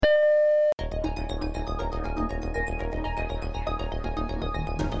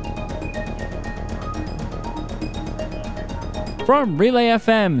From Relay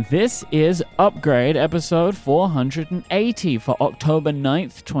FM, this is Upgrade episode 480 for October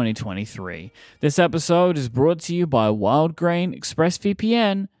 9th, 2023. This episode is brought to you by WildGrain,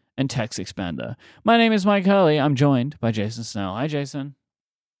 ExpressVPN, and TextExpander. My name is Mike Hurley. I'm joined by Jason Snell. Hi, Jason.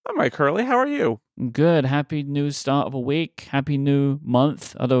 I'm Mike Hurley. How are you? Good. Happy new start of a week. Happy new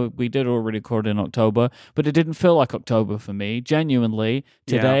month. Although we did already record in October, but it didn't feel like October for me. Genuinely,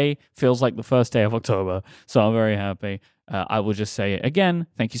 today feels like the first day of October. So I'm very happy. I will just say it again.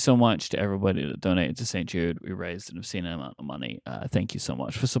 Thank you so much to everybody that donated to St. Jude. We raised an obscene amount of money. Thank you so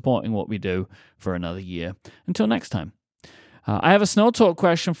much for supporting what we do for another year. Until next time. I have a Snell Talk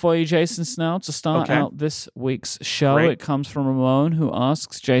question for you, Jason Snell, to start out this week's show. Great. It comes from Ramon, who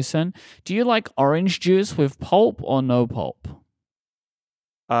asks, Jason, do you like orange juice with pulp or no pulp?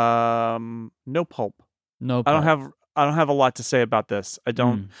 No pulp. No pulp. I don't have a lot to say about this. I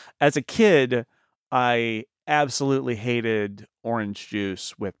don't. As a kid, I absolutely hated orange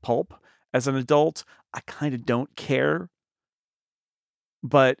juice with pulp. As an adult, I kind of don't care.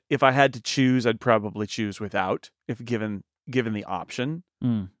 But if I had to choose, I'd probably choose without, if given the option.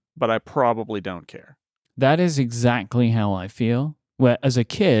 But I probably don't care. That is exactly how I feel. Where as a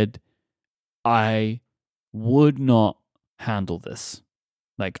kid, I would not handle this.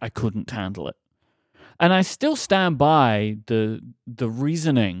 Like, I couldn't handle it. And I still stand by the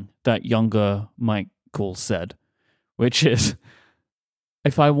reasoning that younger Michael said, which is,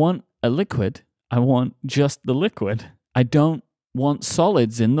 if I want a liquid, I want just the liquid. I don't want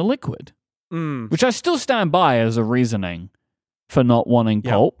solids in the liquid. Which I still stand by as a reasoning for not wanting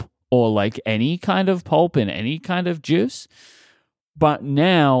pulp or like any kind of pulp in any kind of juice. But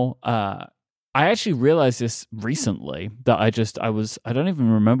now, I actually realized this recently that I don't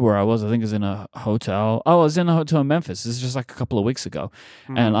even remember where I was. I think it was in a hotel. Oh, I was in a hotel in Memphis. This is just like a couple of weeks ago.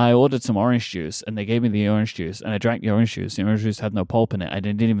 And I ordered some orange juice and they gave me the orange juice and I drank the orange juice. The orange juice had no pulp in it. I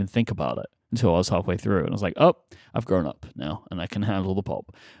didn't even think about it until I was halfway through. And I was like, oh, I've grown up now and I can handle the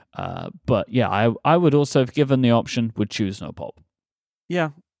pulp. But yeah, I would also, if given the option, would choose no pulp. Yeah.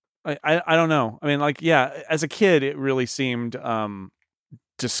 I don't know. I mean, like, yeah, as a kid, it really seemed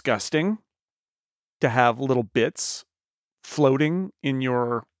disgusting to have little bits floating in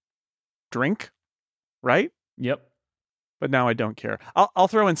your drink, right? Yep. But now I don't care. I'll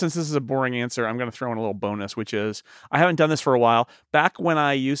throw in, since this is a boring answer, I'm going to throw in a little bonus, which is, I haven't done this for a while. Back when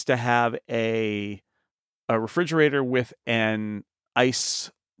I used to have a refrigerator with an ice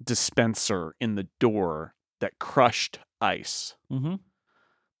dispenser in the door that crushed ice.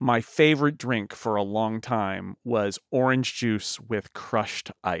 My favorite drink for a long time was orange juice with crushed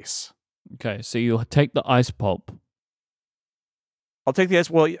ice. Okay, so you'll take the ice pulp. I'll take the ice.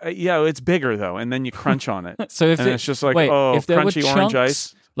 Well, yeah, it's bigger though, and then you crunch on it. So it's just like, if there crunchy were orange chunks,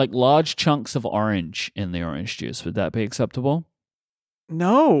 ice. like large chunks of orange in the orange juice, would that be acceptable?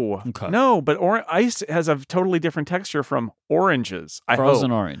 No, Okay. No, but ice has a totally different texture from oranges.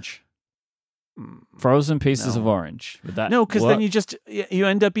 Frozen orange. Frozen pieces of orange. Would that no, because work? then you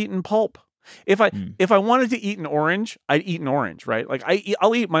end up eating pulp. If I wanted to eat an orange, I'd eat an orange, right? Like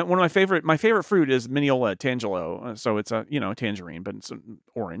I'll eat my favorite fruit is Mineola Tangelo, so it's a tangerine, but it's an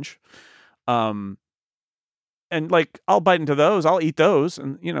orange. And like I'll bite into those, I'll eat those,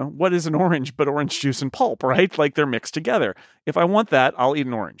 and what is an orange but orange juice and pulp, right? Like they're mixed together. If I want that, I'll eat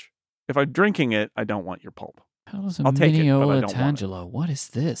an orange. If I'm drinking it, I don't want your pulp. I'll take it, but I don't want it. What is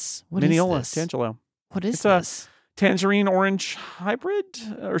this? Mineola Tangelo. What is it's this? Tangerine orange hybrid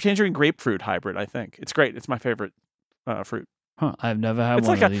or tangerine grapefruit hybrid. I think it's great. It's my favorite fruit. Huh? I've never had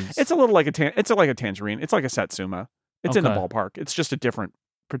one of these. It's a little like it's like a tangerine. It's like a satsuma. It's in the ballpark. It's just a different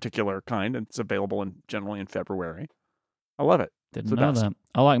particular kind. It's available generally in February. I love it. Didn't know that.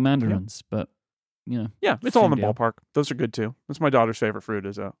 I like mandarins, but yeah, it's all in the ballpark. Those are good too. That's my daughter's favorite fruit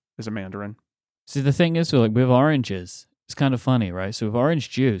is a mandarin. See, the thing is, with oranges, it's kind of funny, right? So with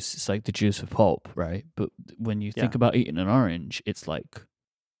orange juice, it's like the juice with pulp, right? But when you think about eating an orange, it's like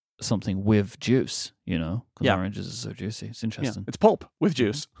something with juice, because oranges are so juicy. It's interesting. Yeah. It's pulp with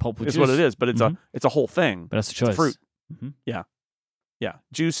juice. Pulp with juice. What it is, but it's a whole thing. But that's a choice. It's a fruit. Yeah.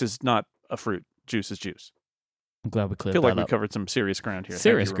 Juice is not a fruit. Juice is juice. I'm glad we cleared that up. I feel like we covered some serious ground here.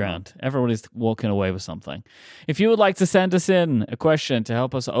 Serious ground. Everybody's walking away with something. If you would like to send us in a question to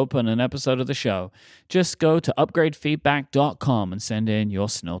help us open an episode of the show, just go to upgradefeedback.com and send in your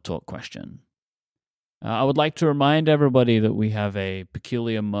Snell Talk question. I would like to remind everybody that we have a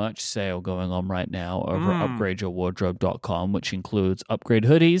peculiar merch sale going on right now over at upgradeyourwardrobe.com, which includes upgrade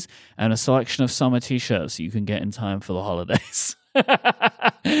hoodies and a selection of summer t-shirts you can get in time for the holidays.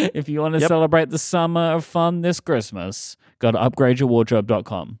 If you want to celebrate the summer of fun this Christmas, go to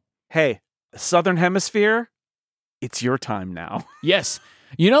upgradeyourwardrobe.com. Hey, Southern Hemisphere, it's your time now. Yes.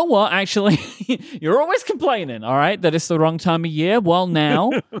 You know what, actually? You're always complaining, all right, that it's the wrong time of year. Well,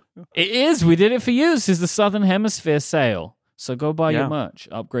 now it is. We did it for you. This is the Southern Hemisphere sale. So go buy your merch,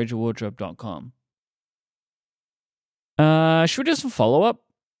 upgradeyourwardrobe.com. Should we do some follow-up?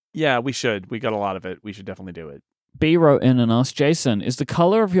 Yeah, we should. We got a lot of it. We should definitely do it. B wrote in and asked, Jason, is the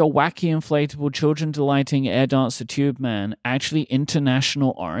color of your wacky inflatable children delighting air dancer tube man actually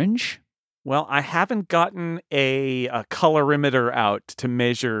international orange? Well, I haven't gotten a colorimeter out to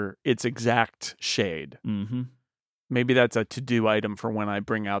measure its exact shade. Mm-hmm. Maybe that's a to-do item for when I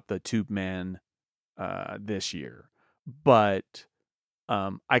bring out the tube man this year. But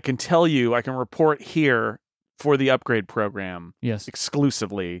I can tell you, I can report here for the upgrade program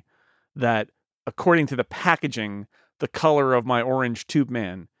exclusively that according to the packaging, the color of my orange tube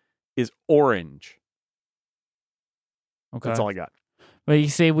man is orange. Okay. That's all I got. Well, you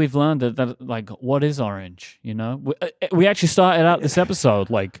see, we've learned that like, what is orange? You know, we actually started out this episode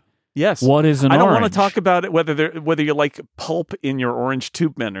like, yes, what is an orange? I don't want to talk about it whether you like pulp in your orange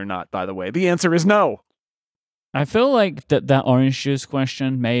tube men or not. By the way, the answer is no. I feel like that orange juice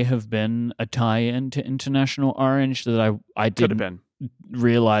question may have been a tie-in to international orange that I didn't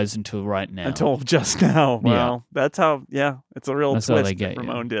realize until right now. Until just now. Well, that's how. Yeah, it's a real twist that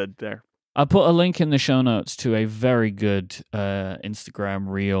Ramon did there. I put a link in the show notes to a very good Instagram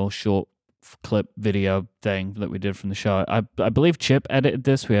reel short clip video thing that we did from the show. I believe Chip edited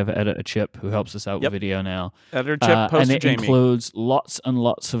this. We have editor Chip who helps us out with video now. Editor Chip, poster and it Jamie. Includes lots and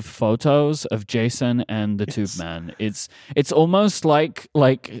lots of photos of Jason and the Tube Man. It's almost like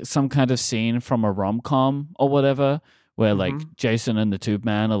some kind of scene from a rom-com or whatever, where like Jason and the Tube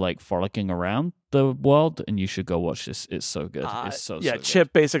Man are like frolicking around the world, and you should go watch this. It's so good. It's so good.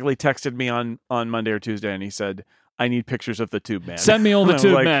 Chip basically texted me on Monday or Tuesday, and he said, I need pictures of the Tube Man. Send me all the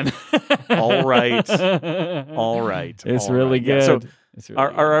Tube Men. All right. It's really good. Yeah, so it's really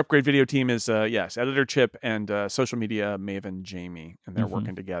our upgrade video team is, editor Chip and social media maven Jamie, and they're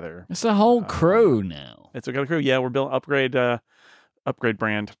working together. It's a whole crew now. It's a crew. Yeah, we're building upgrade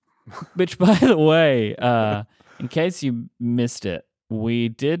brand. Which, by the way, in case you missed it, we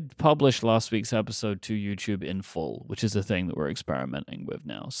did publish last week's episode to YouTube in full, which is a thing that we're experimenting with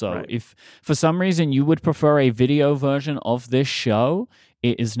now. So if for some reason you would prefer a video version of this show,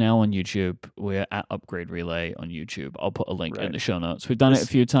 it is now on YouTube. We're at Upgrade Relay on YouTube. I'll put a link in the show notes. We've done it a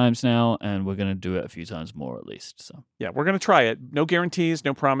few times now, and we're going to do it a few times more at least. So yeah, we're going to try it. No guarantees,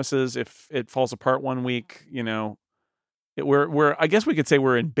 no promises. If it falls apart one week, we're I guess we could say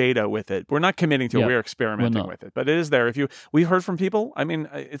we're in beta with it. We're not committing to it. We're experimenting with it. But it is there. We heard from people. I mean,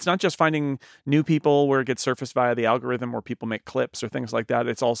 it's not just finding new people where it gets surfaced via the algorithm where people make clips or things like that.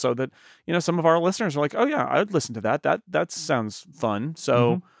 It's also that, some of our listeners are like, oh yeah, I'd listen to that. That sounds fun.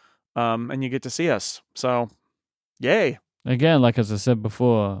 So and you get to see us. So yay. Again, like as I said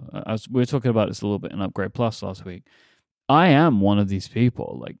before, we were talking about this a little bit in Upgrade Plus last week. I am one of these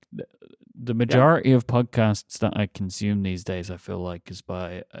people. Like the majority of podcasts that I consume these days, I feel like is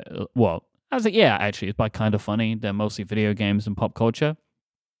by, it's by Kind of Funny. They're mostly video games and pop culture.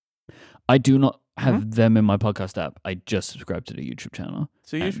 I do not have them in my podcast app. I just subscribe to the YouTube channel.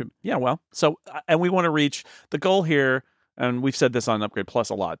 So YouTube. And we want to reach the goal here, and we've said this on Upgrade Plus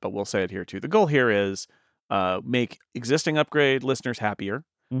a lot, but we'll say it here too. The goal here is make existing Upgrade listeners happier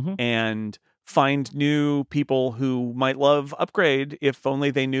and find new people who might love Upgrade if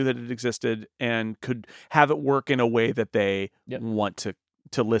only they knew that it existed and could have it work in a way that they want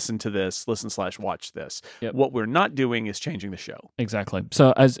to listen to this, listen/watch this. Yep. What we're not doing is changing the show. Exactly.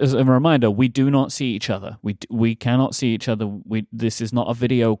 So as a reminder, we do not see each other. We cannot see each other. This is not a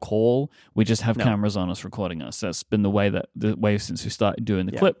video call. We just have cameras on us recording us. That's been the way since we started doing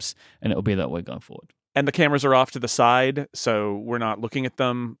the clips, and it'll be that way going forward. And the cameras are off to the side, so we're not looking at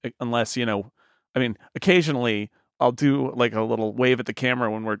them unless, occasionally I'll do like a little wave at the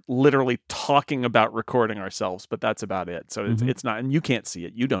camera when we're literally talking about recording ourselves, but that's about it. So it's not, and you can't see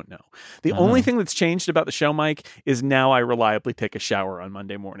it. You don't know. The only thing that's changed about the show, Mike, is now I reliably take a shower on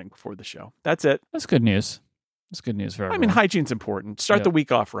Monday morning before the show. That's it. That's good news. That's good news for everyone. Hygiene's important. Start the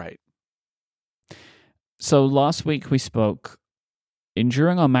week off right. So last week we spoke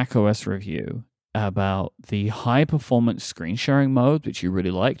during our macOS review about the high performance screen sharing mode, which you really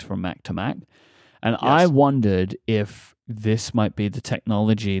liked from Mac to Mac. And I wondered if this might be the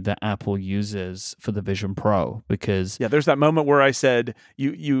technology that Apple uses for the Vision Pro, because there's that moment where I said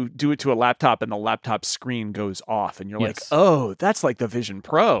you do it to a laptop and the laptop screen goes off and you're like, oh, that's like the Vision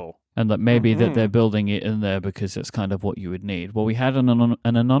Pro. And that maybe that they're building it in there because it's kind of what you would need. Well, we had an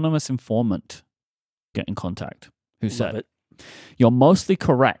anonymous informant get in contact who said, You're mostly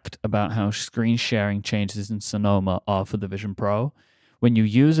correct about how screen sharing changes in Sonoma are for the Vision Pro. When you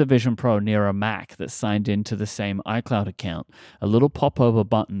use a Vision Pro near a Mac that's signed into the same iCloud account, a little pop-over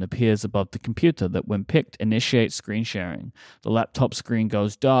button appears above the computer that, when picked, initiates screen sharing. The laptop screen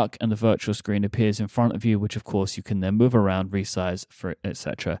goes dark and the virtual screen appears in front of you, which of course you can then move around, resize,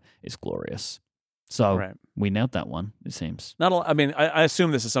 etc. It's glorious. So we nailed that one, it seems. I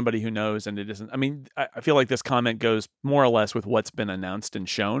assume this is somebody who knows, and it isn't. I mean, I feel like this comment goes more or less with what's been announced and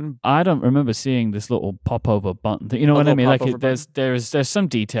shown. I don't remember seeing this little pop-over button. You know what I mean? Like there's some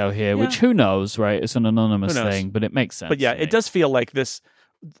detail here, which who knows, right? It's an anonymous thing, but it makes sense. But yeah, it does feel like this,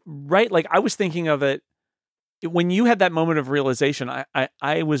 right? Like I was thinking of it when you had that moment of realization.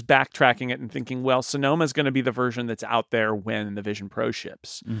 I was backtracking it and thinking, well, Sonoma is going to be the version that's out there when the Vision Pro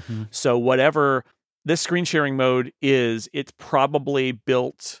ships. Mm-hmm. So whatever this screen sharing mode is, it's probably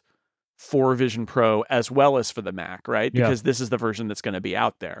built for Vision Pro as well as for the Mac, right? Because this is the version that's going to be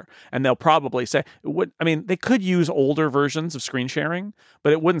out there. And they'll probably say, they could use older versions of screen sharing,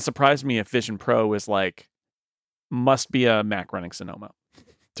 but it wouldn't surprise me if Vision Pro is like, must be a Mac running Sonoma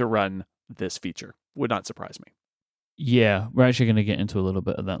to run this feature. Would not surprise me. Yeah, we're actually going to get into a little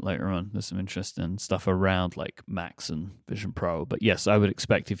bit of that later on. There's some interesting stuff around like Macs and Vision Pro. But yes, I would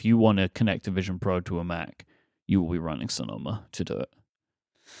expect if you want to connect a Vision Pro to a Mac, you will be running Sonoma to do it.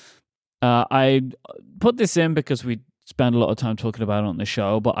 I put this in because we spend a lot of time talking about it on the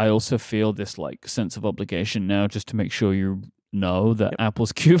show, but I also feel this like sense of obligation now just to make sure you know that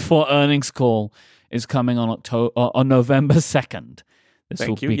Apple's Q4 earnings call is coming on November 2nd.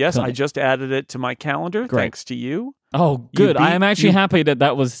 Thank you. Yes, I just added it to my calendar. Great. Thanks to you. Oh, good. I am actually happy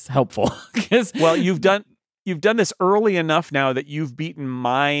that was helpful. Well, you've done this early enough now that you've beaten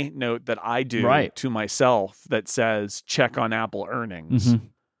my note that I do to myself that says check on Apple earnings.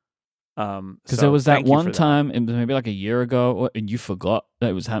 Because there was that one time, it was maybe like a year ago, and you forgot that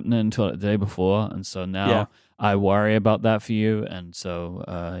it was happening until the day before, and so now I worry about that for you, and so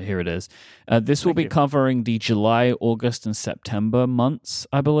here it is. This will be covering the July, August, and September months,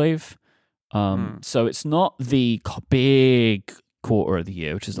 I believe. So it's not the big quarter of the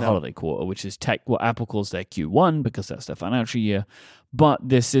year, which is the holiday quarter, which is what Apple calls their Q1 because that's their financial year. But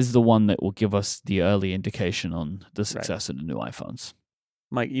this is the one that will give us the early indication on the success of the new iPhones.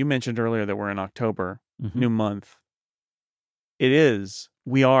 Mike, you mentioned earlier that we're in October, new month.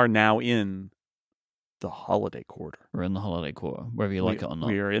 We are now in the holiday quarter. We're in the holiday quarter, whether you like it or not.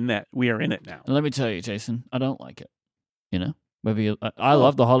 We are in it now. And let me tell you, Jason, I don't like it. You know, I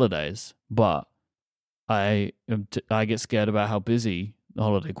love the holidays, but I get scared about how busy the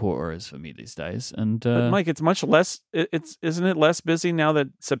holiday quarter is for me these days. And but Mike, it's much less. Isn't it less busy now that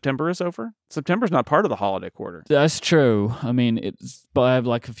September is over? September's not part of the holiday quarter. That's true. I mean, but I have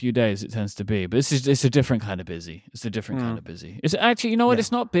like a few days it tends to be. But it's a different kind of busy. It's a different kind of busy. It's actually, you know what?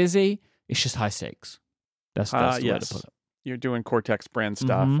 It's not busy. It's just high stakes. That's the way to put it. You're doing Cortex brand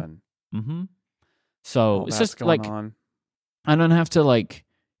stuff and so it's just like I don't have to like,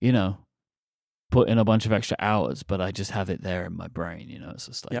 you know, put in a bunch of extra hours, but I just have it there in my brain, you know. It's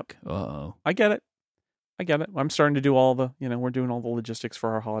just like, I get it. I'm starting to do we're doing all the logistics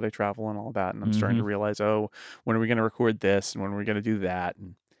for our holiday travel and all that, and I'm starting to realize, when are we going to record this and when are we going to do that?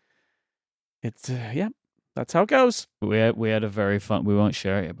 And it's that's how it goes. We had a very fun. We won't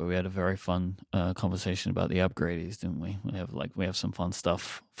share it, but we had a very fun conversation about the upgradies, didn't we? We have some fun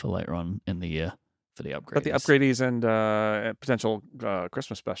stuff for later on in the year for the upgradies. But the upgradies and potential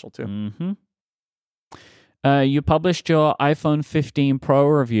Christmas special too. You published your iPhone 15 Pro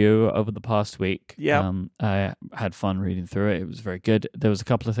review over the past week. Yeah. I had fun reading through it. It was very good. There was a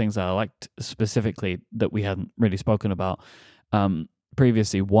couple of things that I liked specifically that we hadn't really spoken about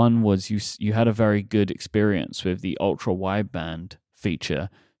previously. One was you had a very good experience with the ultra wideband feature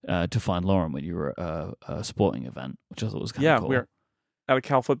to find Lauren when you were at a sporting event, which I thought was kind of cool. We were at a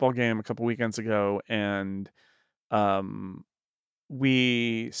Cal football game a couple weekends ago, and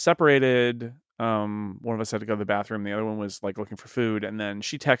we separated. One of us had to go to the bathroom. The other one was like looking for food. And then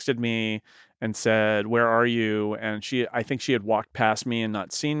she texted me and said, "Where are you?" And I think she had walked past me and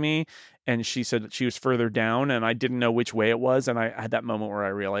not seen me. And she said that she was further down and I didn't know which way it was. And I had that moment where I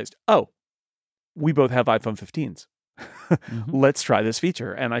realized, we both have iPhone 15s. Let's try this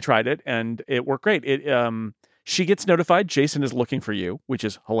feature. And I tried it and it worked great. She gets notified Jason is looking for you, which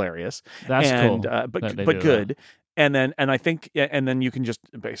is hilarious. That's cool. But good. That. And then you can just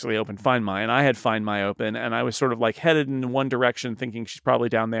basically open Find My. And I had Find My open, and I was sort of like headed in one direction, thinking she's probably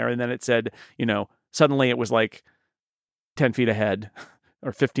down there. And then it said, suddenly it was like 10 feet ahead,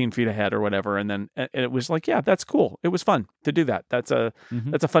 or 15 feet ahead or whatever. And then and it was like, yeah, that's cool. It was fun to do that. That's a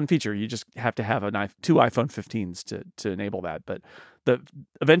fun feature. You just have to have two iPhone 15s to enable that. But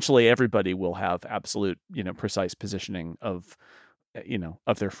eventually everybody will have absolute, precise positioning of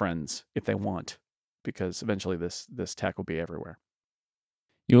their friends if they want, because eventually this tech will be everywhere.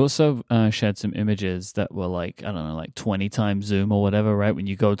 You also shared some images that were like, I don't know, like 20 times zoom or whatever, right? When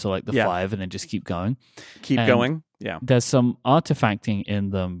you go to like the 5 and then just keep going. Going. Yeah. There's some artifacting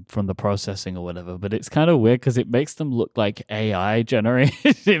in them from the processing or whatever, but it's kind of weird because it makes them look like AI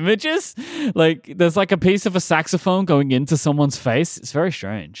generated images. Like there's like a piece of a saxophone going into someone's face. It's very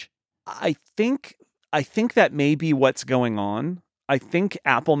strange. I think that may be what's going on. I think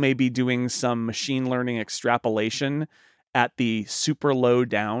Apple may be doing some machine learning extrapolation at the super low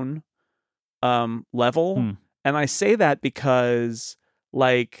down level. And I say that because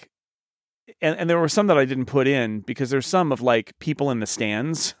like, and there were some that I didn't put in because there's some of like people in the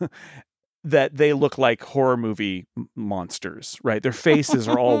stands that they look like horror movie monsters, right? Their faces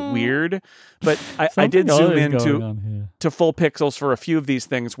are all weird, but I did zoom in to full pixels for a few of these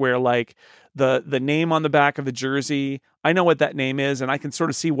things where like the name on the back of the jersey, I know what that name is and I can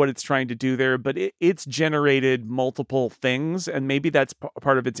sort of see what it's trying to do there, but it's generated multiple things, and maybe that's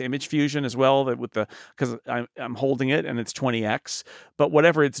part of its image fusion as well, that with because I'm holding it and it's 20x, but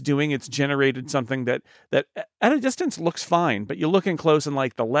whatever it's doing, it's generated something that at a distance looks fine, but you look in close and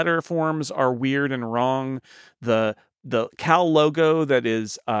like the letter forms are weird and wrong. The Cal logo that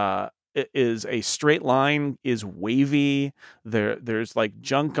is a straight line is wavy. There's like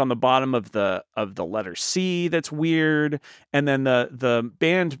junk on the bottom of the letter C that's weird, and then the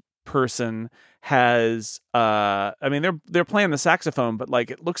band person has I mean they're playing the saxophone, but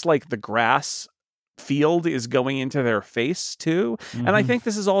like it looks like the grass field is going into their face too. And I think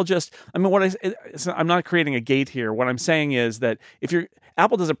this is all just, I mean, I'm not creating a gate here. What I'm saying is that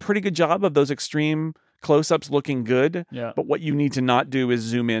Apple does a pretty good job of those extreme close-ups looking good, but what you need to not do is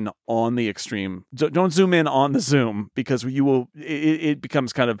zoom in on the extreme. Don't zoom in on the zoom, because it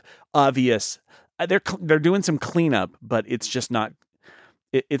becomes kind of obvious. They're doing some cleanup, but it's just not.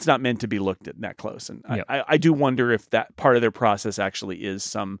 It's not meant to be looked at that close. And I do wonder if that part of their process actually is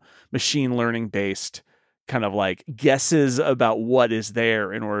some machine learning based kind of like guesses about what is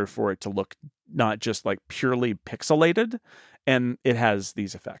there in order for it to look not just like purely pixelated, and it has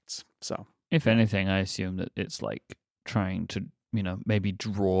these effects. So if anything, I assume that it's like trying to, maybe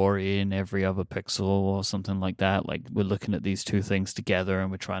draw in every other pixel or something like that. Like we're looking at these two things together and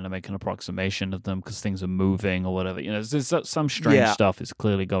we're trying to make an approximation of them because things are moving or whatever. There's some strange stuff is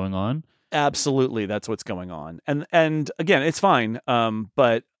clearly going on. Absolutely, that's what's going on. And again, it's fine.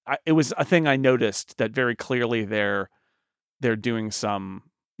 But it was a thing I noticed that very clearly they're doing some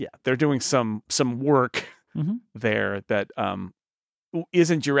work there that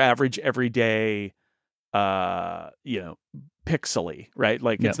isn't your average everyday pixely, right?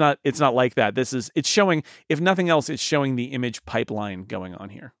 Like it's not like that. It's showing, if nothing else, it's showing the image pipeline going on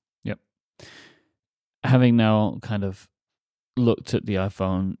here. Yep. Having now kind of looked at the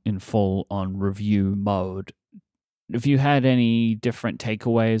iPhone in full on review mode, have you had any different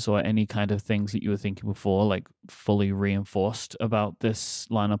takeaways or any kind of things that you were thinking before, like fully reinforced about this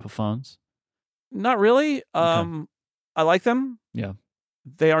lineup of phones? Not really. Okay. I like them. Yeah.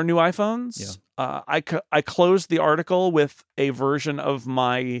 They are new iPhones. Yeah. I closed the article with a version of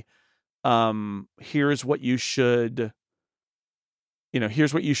my here's what you should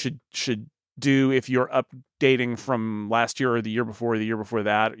do if you're updating from last year or the year before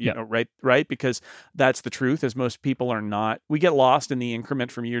that, right? Because that's the truth, is most people are not. We get lost in the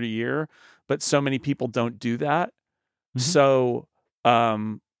increment from year to year, but so many people don't do that. So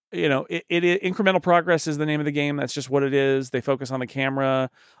incremental progress is the name of the game. That's just what it is. They focus on the camera.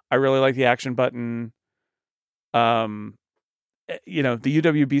 I really like the action button. The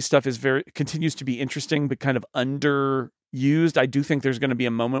UWB stuff continues to be interesting, but kind of underused. I do think there's going to be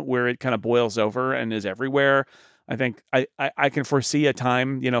a moment where it kind of boils over and is everywhere. I think I can foresee a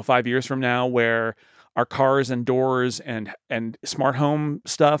time, 5 years from now, where our cars and doors and smart home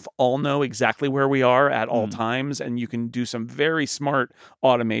stuff all know exactly where we are at all times, and you can do some very smart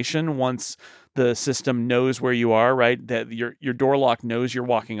automation once the system knows where you are, right? That your door lock knows you're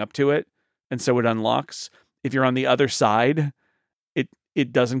walking up to it, and so it unlocks. If you're on the other side,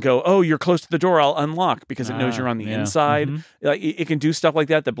 it doesn't go, oh, you're close to the door, I'll unlock, because it knows you're on the inside. Like it can do stuff like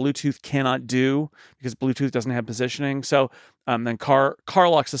that Bluetooth cannot do, because Bluetooth doesn't have positioning. So then car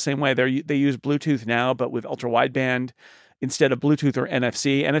locks the same way. They use Bluetooth now, but with ultra wideband, instead of Bluetooth or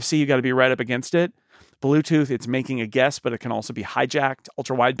NFC. NFC, you got to be right up against it. Bluetooth, it's making a guess, but it can also be hijacked.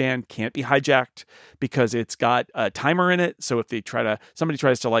 Ultra wideband can't be hijacked because it's got a timer in it. So if somebody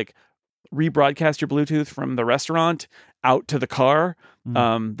tries to like rebroadcast your Bluetooth from the restaurant out to the car,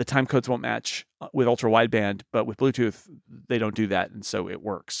 the time codes won't match with ultra wideband, but with Bluetooth, they don't do that. And so it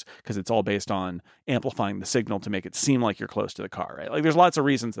works because it's all based on amplifying the signal to make it seem like you're close to the car, right? Like there's lots of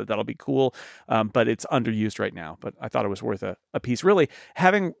reasons that'll be cool, but it's underused right now. But I thought it was worth a piece. Really,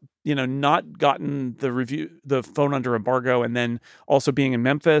 having, not gotten the phone under embargo, and then also being in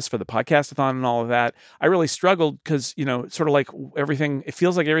Memphis for the podcastathon and all of that, I really struggled because, sort of like everything, it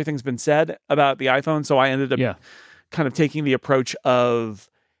feels like everything's been said about the iPhone. So I ended up kind of taking the approach of,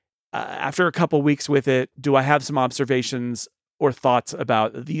 after a couple weeks with it, do I have some observations or thoughts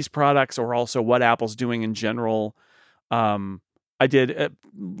about these products, or also what Apple's doing in general? I did.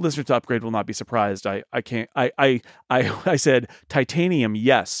 Listeners to Upgrade will not be surprised. I said titanium,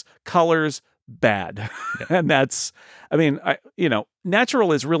 yes. Colors, bad. And that's,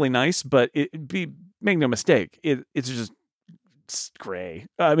 natural is really nice, but make no mistake, it's just gray.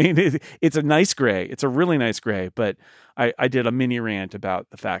 It's a nice gray. It's a really nice gray, but I did a mini rant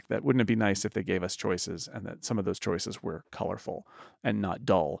about the fact that wouldn't it be nice if they gave us choices, and that some of those choices were colorful and not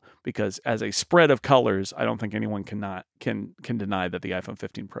dull, because as a spread of colors, I don't think anyone can deny that the iPhone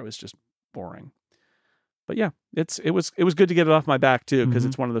 15 Pro is just boring. But yeah, it was good to get it off my back too, because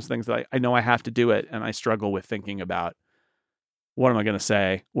it's one of those things that I know I have to do it, and I struggle with thinking about what am I going to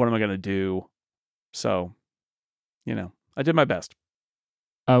say? What am I going to do? So, I did my best.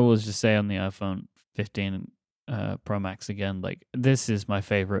 I will just say on the iPhone 15 Pro Max again, like this is my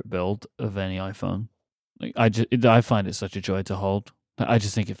favorite build of any iPhone. Like I find it such a joy to hold. I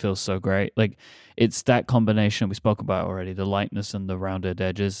just think it feels so great. Like it's that combination we spoke about already, the lightness and the rounded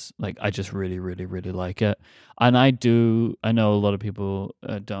edges. Like I just really, really, really like it. And I know a lot of people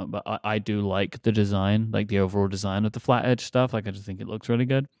don't, but I do like the design, like the overall design of the flat edge stuff. Like I just think it looks really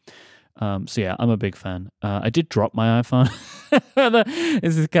good. So yeah, I'm a big fan. I did drop my iPhone.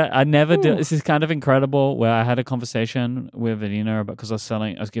 This is kind of incredible. Where I had a conversation with Adina about, because I was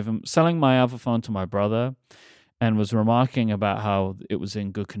selling my other phone to my brother, and was remarking about how it was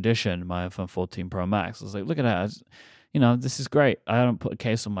in good condition, my iPhone 14 Pro Max. I was like, look at that, this is great. I don't put a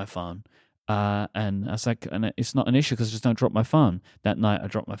case on my phone, and I was like, and it's not an issue because I just don't drop my phone. That night I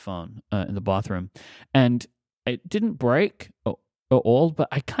dropped my phone in the bathroom, and it didn't break at all, but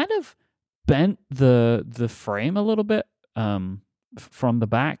I kind of bent the frame a little bit from the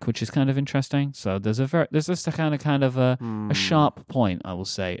back, which is kind of interesting. So there's just a kind of a sharp point, I will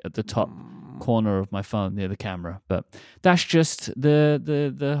say, at the top corner of my phone near the camera. But that's just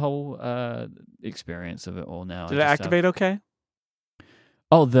the whole experience of it all now. Did it activate okay?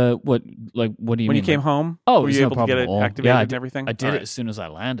 Oh, what do you mean? When you came home? Oh, were you able to get it activated and everything? I did it as soon as I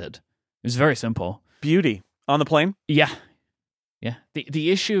landed. It was very simple. Beauty. On the plane? Yeah. Yeah.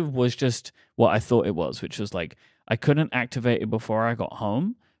 The issue was just what I thought it was, which was like I couldn't activate it before I got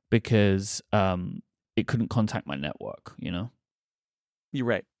home because it couldn't contact my network, You're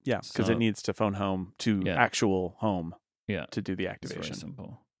right. Yeah, because it needs to phone home to actual home to do the activation. It's very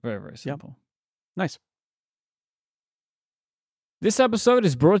simple. Very, very simple. Yep. Nice. This episode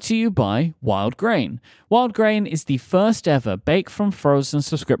is brought to you by Wild Grain. Wild Grain is the first ever bake from frozen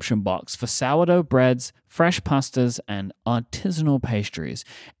subscription box for sourdough breads, fresh pastas, and artisanal pastries.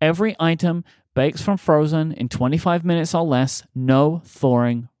 Every item bakes from frozen in 25 minutes or less, no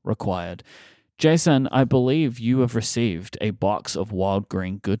thawing required. Jason, I believe you have received a box of Wild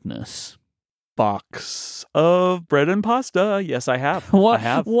Grain goodness. Box of bread and pasta. Yes, I have.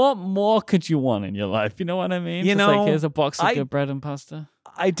 What more could you want in your life? You know what I mean? Like, here's a box of good bread and pasta.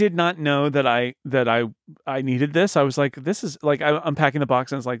 I did not know that I needed this. I was like, this is like, I'm unpacking the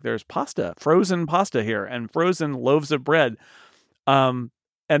box and it's like, there's pasta, frozen pasta here, and frozen loaves of bread. And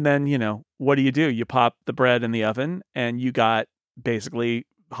then, what do? You pop the bread in the oven and you got basically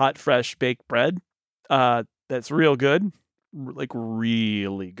hot, fresh baked bread. That's real good. Like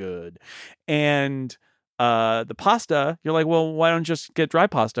really good. And the pasta, you're like, well, why don't you just get dry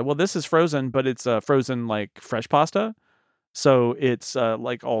pasta? Well, this is frozen, but it's frozen like fresh pasta, so it's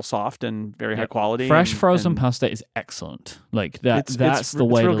like all soft and very high quality. Fresh frozen pasta is excellent. Like that. That's the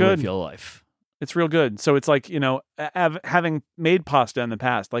way to live your life. It's real good. So it's like, having made pasta in the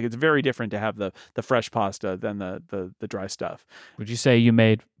past, like it's very different to have the fresh pasta than the dry stuff. Would you say you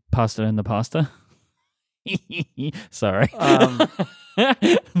made pasta in the pasta? Sorry.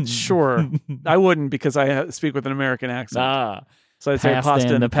 Sure. I wouldn't, because I speak with an American accent. So I'd say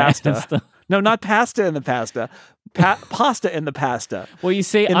pasta in the pasta. No, not pasta in the pasta. Pasta in the pasta. Well, you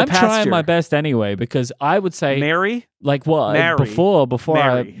see, In the I'm trying pasture. my best anyway, because I would say, Mary? like what Mary. before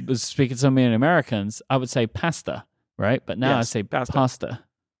Mary. I was speaking to so many Americans, I would say pasta, right? But now I Yes, say pasta. because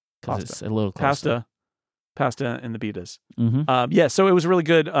Pasta. it's a little closer. Pasta in the betas. Mm-hmm. Yeah, so it was really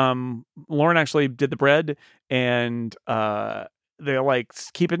good. Lauren actually did the bread, and they're like,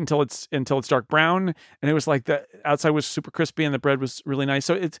 keep it until it's dark brown, and it was like the outside was super crispy and the bread was really nice.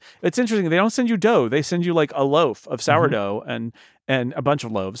 So it's interesting. They don't send you dough; they send you like a loaf of sourdough and a bunch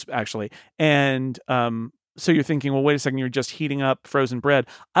of loaves actually. And so you're thinking, well, wait a second, you're just heating up frozen bread.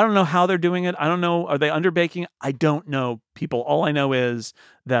 I don't know how they're doing it. I don't know. Are they underbaking? I don't know, people. All I know is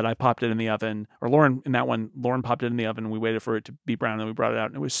that I popped it in the oven, or Lauren popped it in the oven, and we waited for it to be brown, and we brought it out,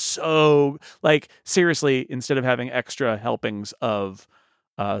 and it was so, like, seriously, instead of having extra helpings of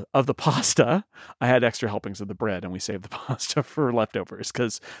the pasta, I had extra helpings of the bread, and we saved the pasta for leftovers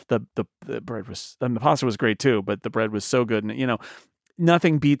because the bread was, and the pasta was great too, but the bread was so good, and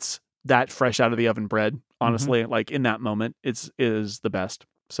nothing beats that fresh out of the oven bread. Honestly, like in that moment, is the best.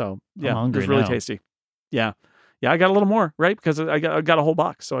 So yeah, it was really tasty. Yeah. I got a little more, right? Because I got a whole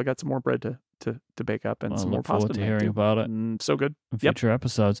box, so I got some more bread to bake up and some more pasta. I look forward to hearing about it. So good. In future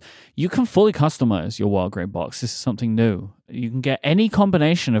episodes. You can fully customize your wild grain box. This is something new. You can get any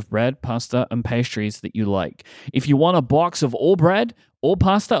combination of bread, pasta, and pastries that you like. If you want a box of all bread, all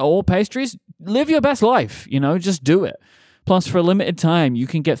pasta, all pastries, live your best life. Just do it. Plus, for a limited time, you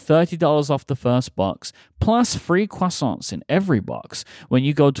can get $30 off the first box, plus free croissants in every box when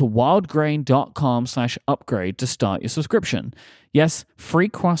you go to wildgrain.com/upgrade to start your subscription. Yes, free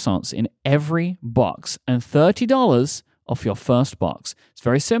croissants in every box and $30 off your first box. It's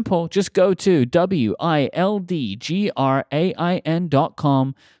very simple. Just go to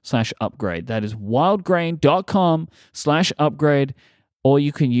wildgrain.com/upgrade. That is wildgrain.com/upgrade. Or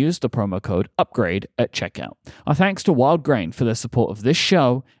you can use the promo code UPGRADE at checkout. Our thanks to Wild Grain for their support of this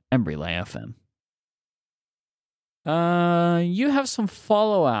show and Relay FM. You have some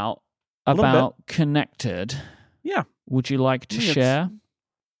follow-out about Connected. Yeah. Would you like to share?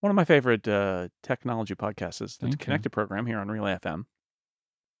 One of my favorite technology podcasts is the Connected program here on Relay FM.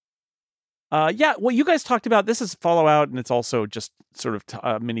 Yeah, well, you guys talked about, this is follow-out, and it's also just sort of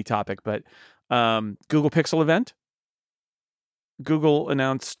a mini topic, but Google Pixel event. Google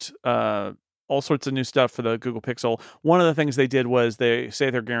announced all sorts of new stuff for the Google Pixel. One of the things they did was they say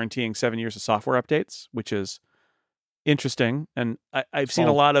they're guaranteeing 7 years of software updates, which is interesting. And I've seen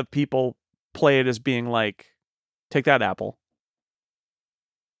a lot of people play it as being like, take that, Apple.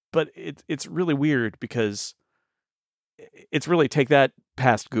 But it's really weird because it's really take that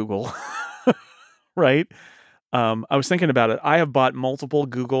past Google, right? I was thinking about it. I have bought multiple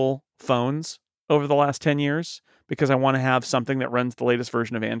Google phones over the last 10 years. Because I want to have something that runs the latest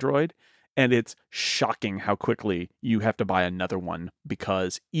version of Android. And it's shocking how quickly you have to buy another one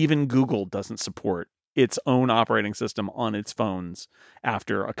because even Google doesn't support its own operating system on its phones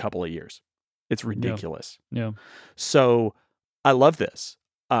after a couple of years. It's ridiculous. Yeah. So I love this.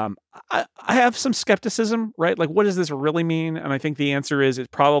 I have some skepticism, right? Like, what does this really mean? And I think the answer is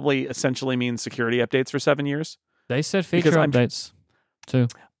it probably essentially means security updates for 7 years. They said feature updates too.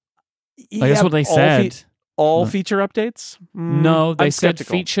 Yeah, that's what they said. All feature updates? No, they said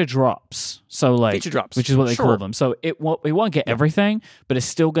feature drops. So feature drops, which is what they call them. So it won't get everything, but it's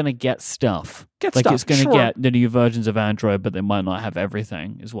still going to get stuff. It's going to get the new versions of Android, but they might not have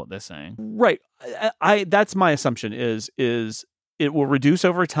everything, is what they're saying. Right. That's my assumption is it will reduce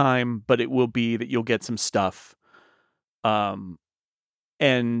over time, but it will be that you'll get some stuff. And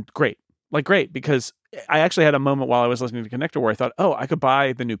great, because I actually had a moment while I was listening to Connector where I thought, I could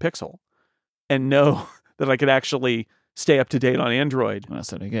buy the new Pixel and know that I could actually stay up to date on Android.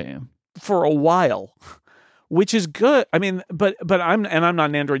 That's what I get you. For a while, which is good. I mean, but I'm not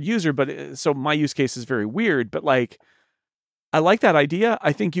an Android user, but so my use case is very weird, but like, I like that idea.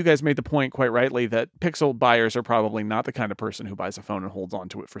 I think you guys made the point quite rightly that Pixel buyers are probably not the kind of person who buys a phone and holds on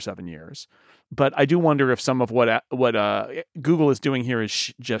to it for 7 years. But I do wonder if some of what Google is doing here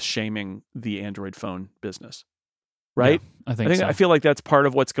is just shaming the Android phone business. Right? Yeah, I think so. I feel like that's part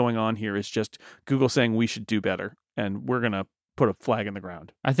of what's going on here is just Google saying we should do better and we're going to put a flag in the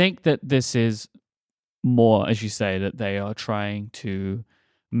ground. I think that this is more, as you say, that they are trying to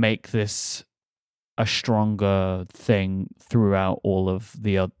make this a stronger thing throughout all of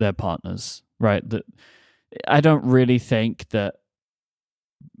their partners, right? That I don't really think that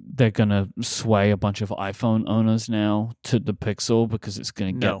they're going to sway a bunch of iPhone owners now to the Pixel because it's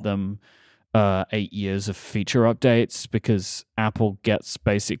going to get them 8 years of feature updates because Apple gets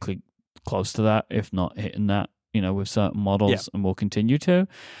basically close to that, if not hitting that with certain models and will continue to.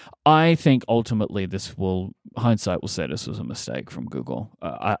 I think ultimately hindsight will say this was a mistake from Google.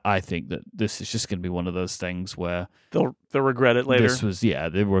 I think that this is just going to be one of those things where they'll regret it later.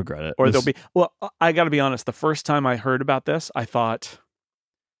 They'll regret it. Or they'll be, well, I got to be honest, the first time I heard about this, I thought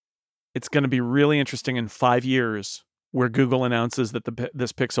it's going to be really interesting in 5 years where Google announces that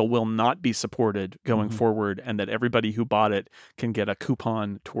this Pixel will not be supported going forward, and that everybody who bought it can get a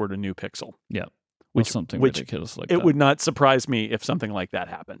coupon toward a new Pixel. Yeah. Something ridiculous like that. It would not surprise me if something like that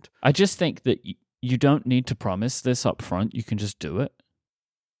happened. I just think that you don't need to promise this up front. You can just do it.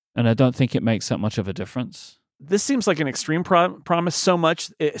 And I don't think it makes that much of a difference. This seems like an extreme promise so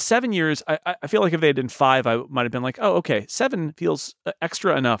much. 7 years, I feel like if they had done 5, I might have been like, oh, okay. 7 feels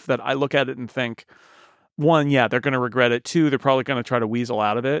extra enough that I look at it and think, 1, yeah, they're going to regret it. 2, they're probably going to try to weasel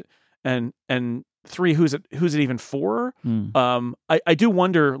out of it. And 3, who's it even for? I do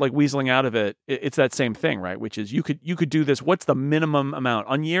wonder, like, weaseling out of it, it's that same thing, right? Which is you could do this. What's the minimum amount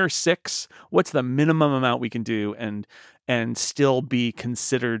on year 6? What's the minimum amount we can do and still be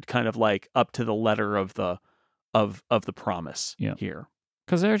considered kind of like up to the letter of the promise here?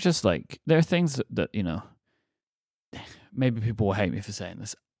 Because they're just like, there are things that maybe people will hate me for saying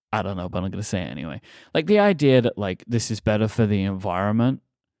this. I don't know, but I'm going to say it anyway. Like the idea that like this is better for the environment.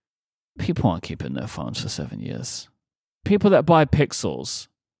 People aren't keeping their phones for 7 years. People that buy Pixels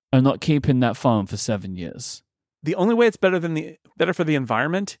are not keeping that phone for 7 years. The only way it's better for the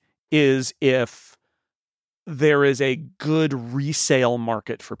environment is if there is a good resale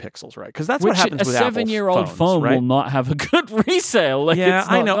market for Pixels, right? Because that's what happens with Apple's 7-year-old phones, phone right? will not have a good resale. Like, yeah,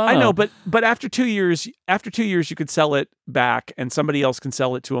 I know, but after 2 years, you could sell it back, and somebody else can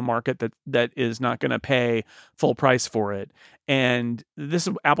sell it to a market that is not going to pay full price for it. And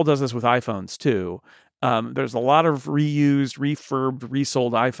Apple does this with iPhones too. There's a lot of reused, refurbed,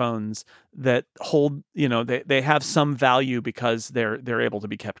 resold iPhones that hold, they have some value because they're able to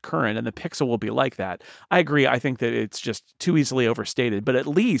be kept current, and the Pixel will be like that. I agree. I think that it's just too easily overstated, but at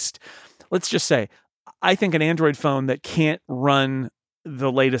least, let's just say, I think an Android phone that can't run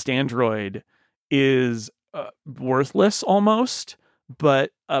the latest Android is worthless almost,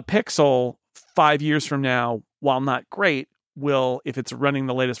 but a Pixel 5 years from now, while not great, will, if it's running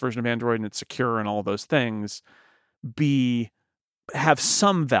the latest version of Android and it's secure and all those things, have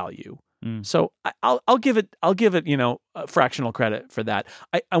some value. So I'll give it fractional credit for that.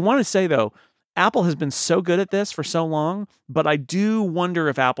 I want to say though, Apple has been so good at this for so long, but I do wonder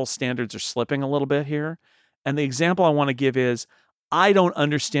if Apple's standards are slipping a little bit here. And the example I want to give is, I don't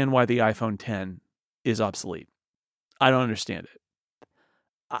understand why the iPhone 10 is obsolete. I don't understand it.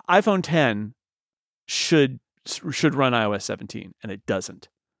 iPhone 10 should run iOS 17, and it doesn't.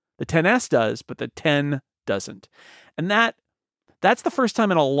 The 10s does, but the 10 doesn't. And that's the first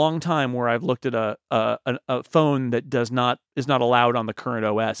time in a long time where I've looked at a phone that is not allowed on the current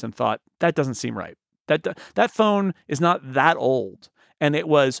OS and thought, that doesn't seem right. That phone is not that old, and it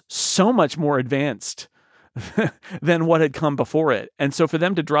was so much more advanced than what had come before it. And so for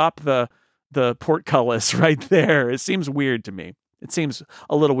them to drop the portcullis right there, it seems weird to me. It seems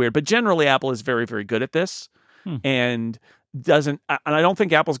a little weird, but generally Apple is very, very good at this. And I don't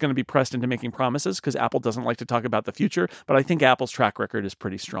think Apple's going to be pressed into making promises, because Apple doesn't like to talk about the future, but I think Apple's track record is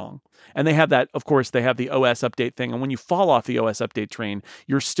pretty strong. And they have that, of course, they have the OS update thing. And when you fall off the OS update train,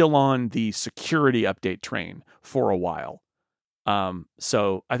 you're still on the security update train for a while.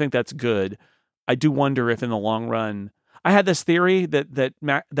 So I think that's good. I do wonder if in the long run, I had this theory that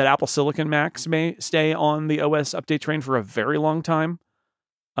Apple Silicon Macs may stay on the OS update train for a very long time.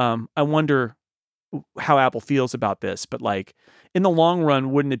 I wonder how Apple feels about this, but like in the long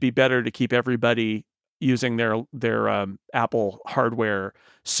run, wouldn't it be better to keep everybody using their Apple hardware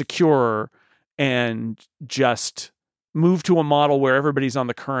secure and just move to a model where everybody's on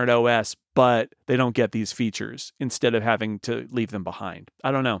the current OS, but they don't get these features, instead of having to leave them behind?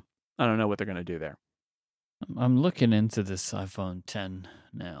 I don't know what they're going to do there. I'm looking into this iPhone 10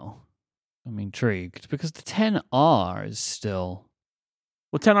 now. I'm intrigued because the 10R is still...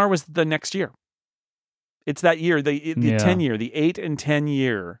 Well, 10R was the next year. It's that year, the 10 year, the 8 and 10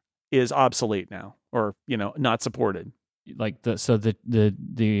 year is obsolete now, or not supported. Like it's the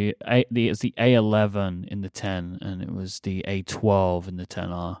A11 in the 10, and it was the A12 in the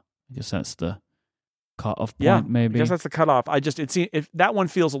 10R. I guess that's the cutoff point, maybe. I guess that's the cutoff. That one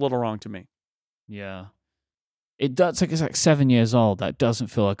feels a little wrong to me. Yeah, it does. It's like 7 years old. That doesn't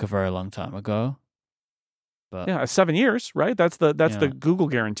feel like a very long time ago. But yeah, 7 years, right? That's the Google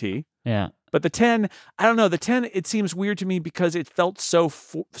guarantee. Yeah. But the 10, I don't know. The 10, it seems weird to me because it felt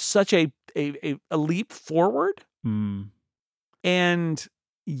such a leap forward. Mm. And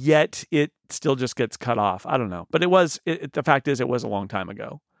yet it still just gets cut off. I don't know. But the fact is, it was a long time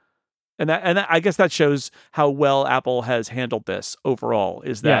ago. And I guess that shows how well Apple has handled this overall,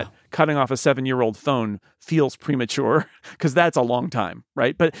 is that cutting off a 7-year-old phone feels premature because that's a long time,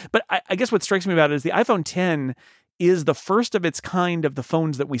 right? But I guess what strikes me about it is the iPhone 10 is the first of its kind of the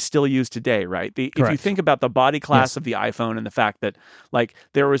phones that we still use today, right? If you think about the body class of the iPhone and the fact that like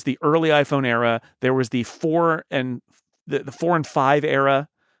there was the early iPhone era, there was the 4 and 5 era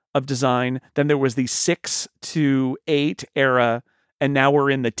of design, then there was the 6 to 8 era, and now we're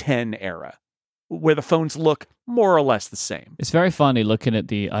in the 10 era, where the phones look more or less the same. It's very funny looking at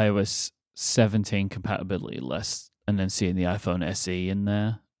the iOS 17 compatibility list and then seeing the iPhone SE in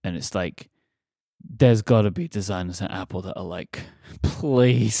there. And it's like, there's got to be designers at Apple that are like,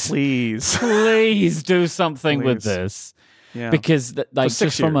 please do something with this. Yeah. Because like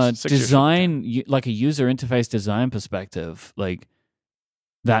just from a design, like a user interface design perspective, like,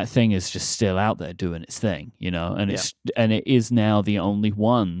 that thing is just still out there doing its thing, and it is now the only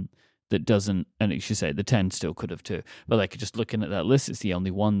one that doesn't. And you should say the 10 still could have too, but like just looking at that list, it's the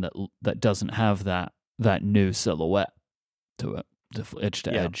only one that doesn't have that new silhouette to it, the edge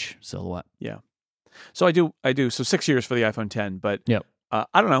to edge silhouette. Yeah. So I do. So 6 years for the iPhone 10, but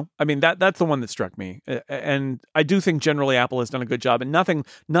I don't know. I mean, that's the one that struck me, and I do think generally Apple has done a good job, and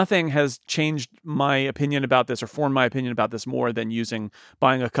nothing has changed my opinion about this or formed my opinion about this more than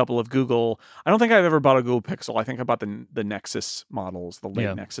buying a couple of Google. I don't think I've ever bought a Google Pixel. I think I bought the Nexus models, the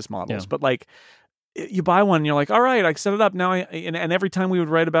late Nexus models. But like, you buy one, and you're like, all right, I set it up now. And every time we would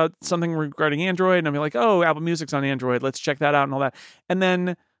write about something regarding Android, and I'd be like, oh, Apple Music's on Android. Let's check that out and all that. And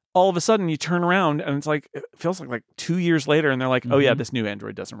then all of a sudden you turn around and it's like, it feels like 2 years later, and they're like, oh yeah, this new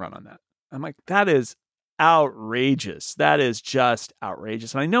Android doesn't run on that. I'm like, that is outrageous. That is just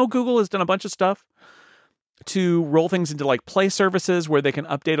outrageous. And I know Google has done a bunch of stuff to roll things into like Play services where they can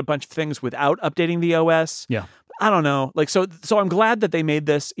update a bunch of things without updating the OS. Yeah. I don't know. Like, so I'm glad that they made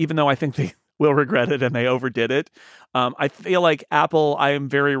this, even though I think they will regret it and they overdid it. I feel like Apple, I am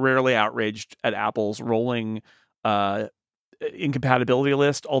very rarely outraged at Apple's rolling, incompatibility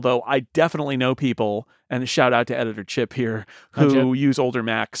list, although I definitely know people, and a shout out to Editor Chip here, who use older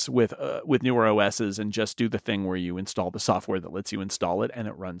Macs with newer OSs and just do the thing where you install the software that lets you install it and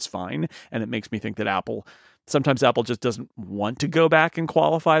it runs fine. And it makes me think that sometimes Apple just doesn't want to go back and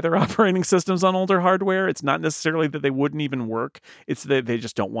qualify their operating systems on older hardware. It's not necessarily that they wouldn't even work. It's that they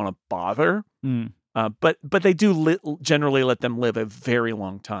just don't want to bother. But they do generally let them live a very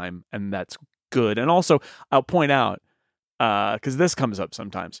long time, and that's good. And also, I'll point out, because this comes up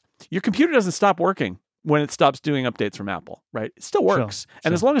sometimes, your computer doesn't stop working when it stops doing updates from Apple, right? It still works. Sure.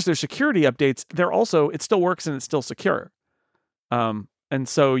 And as long as there's security updates, it still works and it's still secure. And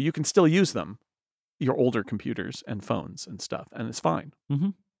so you can still use them, your older computers and phones and stuff, and it's fine.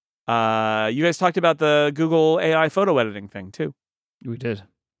 Mm-hmm. You guys talked about the Google AI photo editing thing too. We did.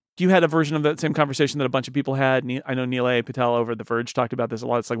 You had a version of that same conversation that a bunch of people had. I know Neil A. Patel over at The Verge talked about this a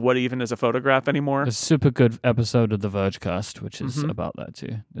lot. It's like, what even is a photograph anymore? A super good episode of The Vergecast, which is about that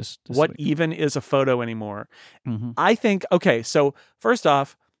too. This what week. Even is a photo anymore? Mm-hmm. I think, okay, so first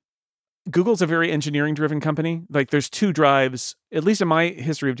off, Google's a very engineering-driven company. Like, there's 2 drives, at least in my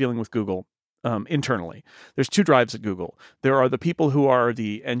history of dealing with Google, internally. There's 2 drives at Google. There are the people who are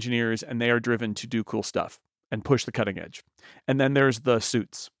the engineers, and they are driven to do cool stuff and push the cutting edge. And then there's the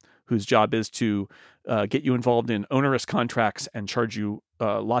suits, whose job is to get you involved in onerous contracts and charge you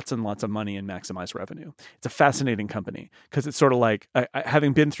lots and lots of money and maximize revenue. It's a fascinating company because it's sort of like,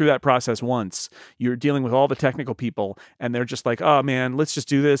 having been through that process once, you're dealing with all the technical people and they're just like, oh man, let's just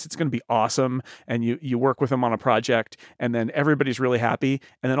do this. It's going to be awesome. And you work with them on a project and then everybody's really happy.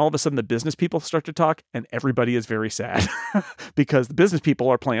 And then all of a sudden the business people start to talk and everybody is very sad because the business people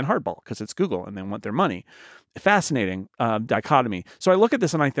are playing hardball because it's Google and they want their money. Fascinating dichotomy. So I look at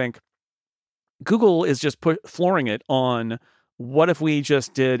this and I think Google is just flooring it on, what if we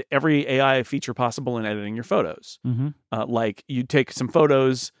just did every AI feature possible in editing your photos? Mm-hmm. Like you take some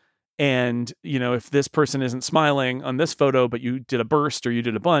photos and, if this person isn't smiling on this photo, but you did a burst or you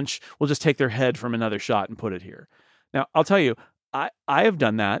did a bunch, we'll just take their head from another shot and put it here. Now, I'll tell you, I have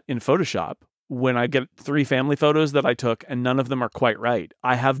done that in Photoshop when I get 3 family photos that I took and none of them are quite right.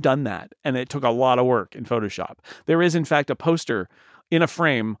 I have done that and it took a lot of work in Photoshop. There is, in fact, a poster in a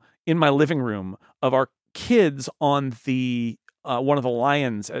frame in my living room of our kids on the one of the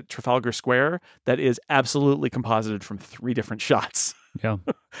lions at Trafalgar Square that is absolutely composited from 3 different shots. Yeah.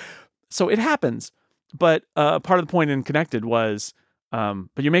 So it happens. But part of the point in Connected was, but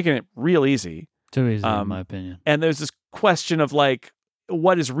you're making it real easy. Too easy, in my opinion. And there's this question of like,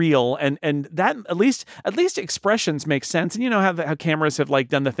 what is real, and that at least expressions make sense. And how cameras have like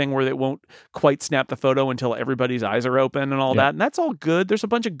done the thing where they won't quite snap the photo until everybody's eyes are open and all that, and that's all good. There's a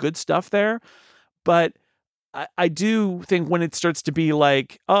bunch of good stuff there, but I do think when it starts to be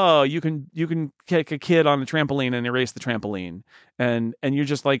like, oh, you can kick a kid on a trampoline and erase the trampoline, and you're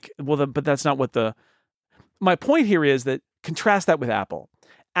just like, well, but that's not what my point here is that contrast that with Apple.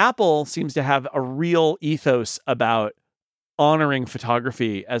 Apple seems to have a real ethos about honoring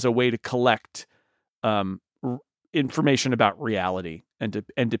photography as a way to collect information about reality and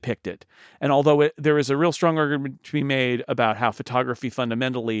depict it. And although there is a real strong argument to be made about how photography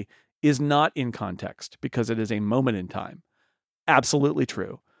fundamentally is not in context because it is a moment in time, absolutely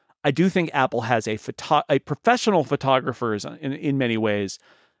true. I do think Apple has a professional photographer's, in many ways,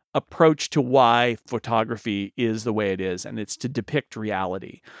 approach to why photography is the way it is, and it's to depict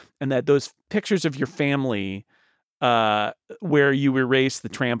reality. And that those pictures of your family where you erase the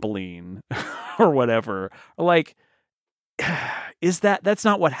trampoline or whatever, like, that's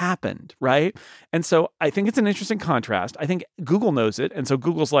not what happened, right? And so I think it's an interesting contrast. I think Google knows it, and so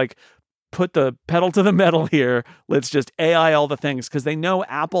Google's like, put the pedal to the metal here. Let's just AI all the things, because they know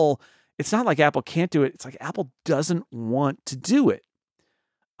Apple. It's not like Apple can't do it. It's like Apple doesn't want to do it.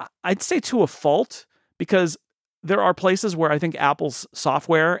 I'd say to a fault, because there are places where I think Apple's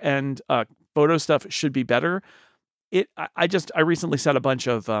software and photo stuff should be better. I recently set a bunch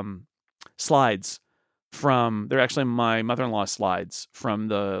of slides they're actually my mother-in-law's slides from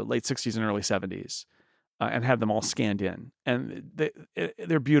the late 60s and early 70s, and had them all scanned in, and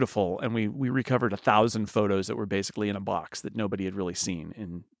they're beautiful. And we recovered 1,000 photos that were basically in a box that nobody had really seen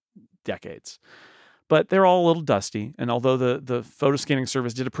in decades. But they're all a little dusty, and although the photo scanning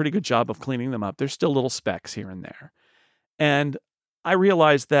service did a pretty good job of cleaning them up, there's still little specks here and there. And I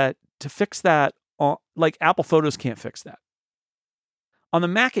realized that to fix that, like Apple Photos can't fix that. On the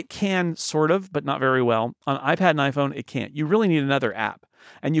Mac, it can sort of, but not very well. On iPad and iPhone, it can't. You really need another app.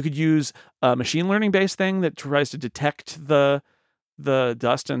 And you could use a machine learning-based thing that tries to detect the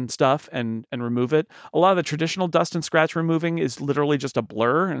dust and stuff and remove it. A lot of the traditional dust and scratch removing is literally just a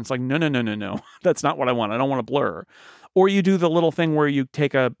blur. And it's like, no. That's not what I want. I don't want a blur. Or you do the little thing where you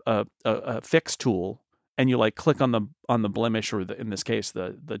take a fix tool and you like click on the blemish, or in this case,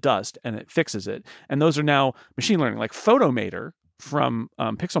 the dust, and it fixes it. And those are now machine learning. Like Photomator from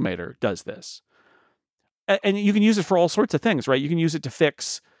Pixelmator does this. And you can use it for all sorts of things, right? You can use it to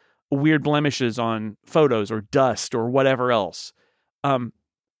fix weird blemishes on photos or dust or whatever else. And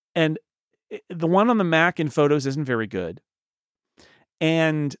the one on the Mac in Photos isn't very good.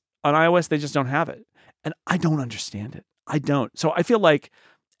 And on iOS, they just don't have it. And I don't understand it. I don't. So I feel like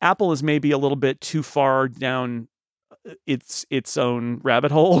Apple is maybe a little bit too far down its own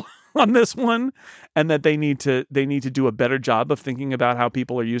rabbit hole on this one, and that they need to do a better job of thinking about how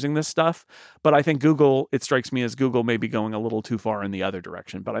people are using this stuff. But I think Google, it strikes me as Google may be going a little too far in the other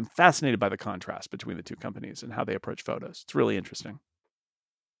direction. But I'm fascinated by the contrast between the two companies and how they approach photos. It's really interesting.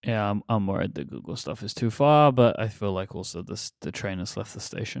 Yeah, I'm worried that Google stuff is too far, but I feel like also the train has left the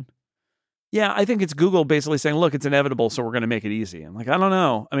station. Yeah, I think it's Google basically saying, look, it's inevitable, so we're going to make it easy. I'm like, I don't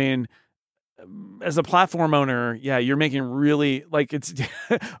know. I mean, as a platform owner, yeah, you're making really, like, it's,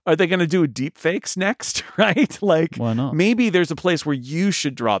 are they going to do deep fakes next, right? Like, why not? Maybe there's a place where you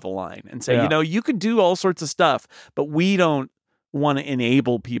should draw the line and say, you can do all sorts of stuff, but we don't want to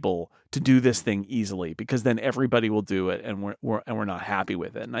enable people to do this thing easily, because then everybody will do it, and we're not happy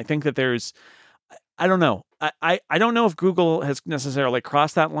with it. And I think that there's, I don't know. I don't know if Google has necessarily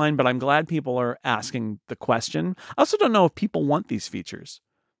crossed that line, but I'm glad people are asking the question. I also don't know if people want these features.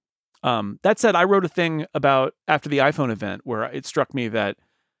 That said, I wrote a thing about after the iPhone event where it struck me that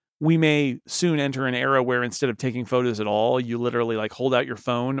we may soon enter an era where instead of taking photos at all, you literally like hold out your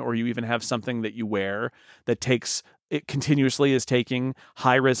phone, or you even have something that you wear that it continuously is taking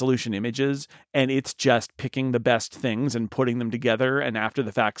high resolution images, and it's just picking the best things and putting them together, and after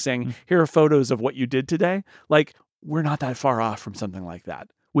the fact saying, here are photos of what you did today. Like, we're not that far off from something like that,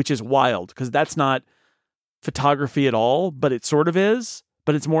 which is wild, because that's not photography at all, but it sort of is.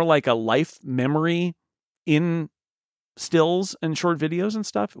 But it's more like a life memory in stills and short videos and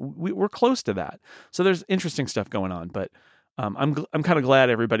stuff. We're close to that. So there's interesting stuff going on, but I'm kind of glad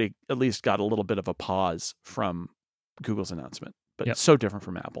everybody at least got a little bit of a pause from Google's announcement. But it's so different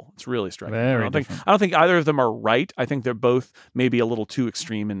from Apple. It's really striking. I don't think either of them are right. I think they're both maybe a little too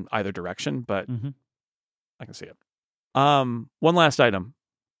extreme in either direction, but I can see it. One last item.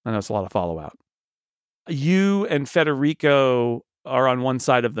 I know it's a lot of follow-out. You and Federico are on one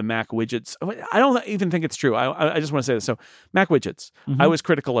side of the Mac widgets. I don't even think it's true. I just want to say this. So Mac widgets, I was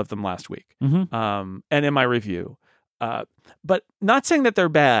critical of them last week. And in my review, But not saying that they're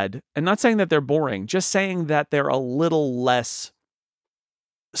bad and not saying that they're boring, just saying that they're a little less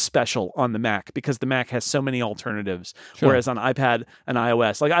special on the Mac because the Mac has so many alternatives. Sure. Whereas on iPad and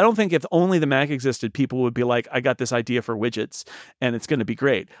iOS, like I don't think if only the Mac existed, people would be like, I got this idea for widgets and it's going to be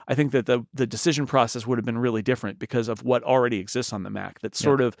great. I think that the decision process would have been really different because of what already exists on the Mac. That's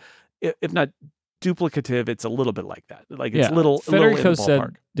sort of, if not duplicative, it's a little bit like that. Like it's Federico a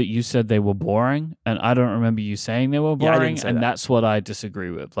said that you said they were boring, and I don't remember you saying they were boring. I didn't say that. That's what I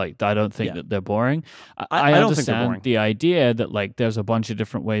disagree with. Like, I don't think that they're boring. I don't think they're boring. understand the idea that like there's a bunch of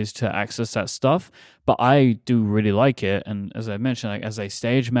different ways to access that stuff, but I do really like it. And as I mentioned, like as a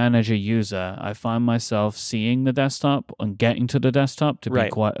Stage Manager user, I find myself seeing the desktop and getting to the desktop to be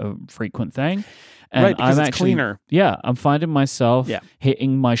quite a frequent thing. And because I'm it's cleaner. Yeah, I'm finding myself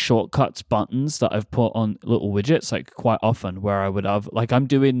hitting my shortcuts buttons that I've put on little widgets like quite often, where I would have like I'm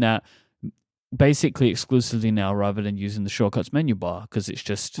doing that basically exclusively now rather than using the shortcuts menu bar because it's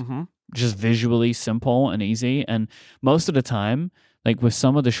just visually simple and easy. And most of the time, like with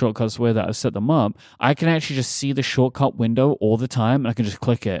some of the shortcuts where that I've set them up, I can actually just see the shortcut window all the time and I can just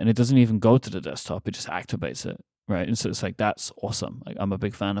click it and it doesn't even go to the desktop. It just activates it. Right. And so it's like, that's awesome. Like I'm a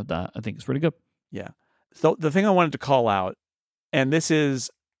big fan of that. I think it's pretty good. Yeah. So the thing I wanted to call out, and this is,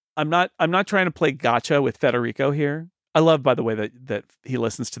 I'm not trying to play gotcha with Federico here. I love, by the way, that he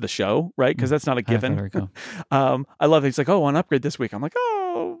listens to the show, right? Because that's not a given. Federico. I love it. He's like, oh, on upgrade this week. I'm like,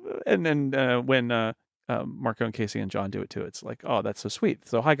 oh, and then when Marco and Casey and John do it too, it's like, oh, that's so sweet.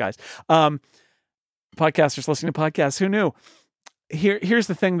 So hi guys, podcasters listening to podcasts. Who knew? Here's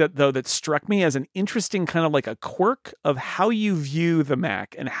the thing that struck me as an interesting kind of like a quirk of how you view the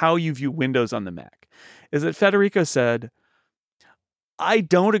Mac and how you view Windows on the Mac, is that Federico said, I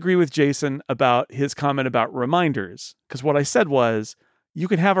don't agree with Jason about his comment about reminders, because what I said was you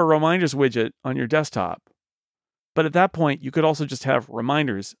can have a reminders widget on your desktop, but at that point you could also just have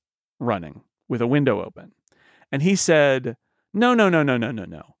reminders running with a window open. And he said, no.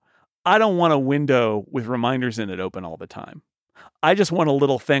 I don't want a window with reminders in it open all the time. I just want a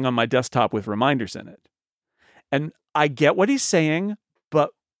little thing on my desktop with reminders in it. And I get what he's saying,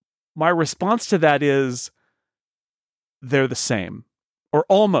 but my response to that is they're the same or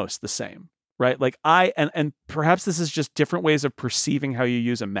almost the same, right? Like and perhaps this is just different ways of perceiving how you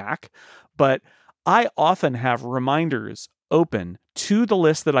use a Mac, but I often have reminders open to the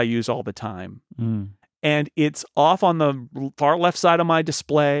list that I use all the time. And it's off on the far left side of my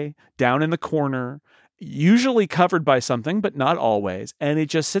display, down in the corner, usually covered by something, but not always. And it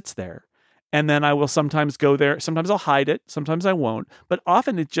just sits there. And then I will sometimes go there. Sometimes I'll hide it. Sometimes I won't. But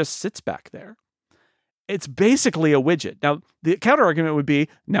often it just sits back there. It's basically a widget. Now, the counter argument would be,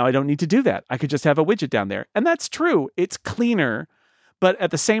 now I don't need to do that. I could just have a widget down there. And that's true. It's cleaner. But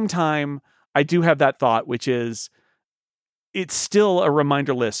at the same time, I do have that thought, which is it's still a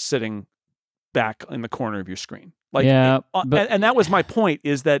reminder list sitting back in the corner of your screen. Like, and that was my point,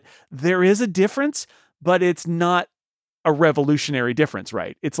 is that there is a difference, but it's not a revolutionary difference,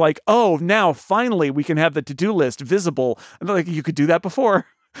 right? It's like, oh, now finally we can have the to-do list visible. And like, you could do that before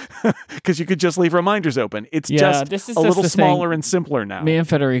because you could just leave reminders open. It's just a little smaller and simpler now. Me and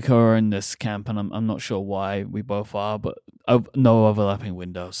Federico are in this camp, and I'm not sure why we both are, but no overlapping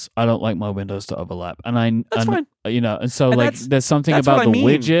windows. I don't like my windows to overlap, That's fine. And so there's something about the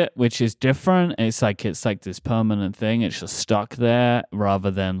widget which is different. It's like this permanent thing. It's just stuck there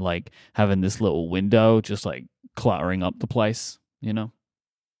rather than like having this little window just like cluttering up the place.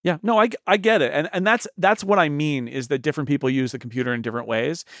 Yeah, no, I get it. And that's what I mean, is that different people use the computer in different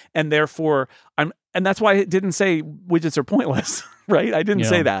ways. And therefore and that's why I didn't say widgets are pointless, right? I didn't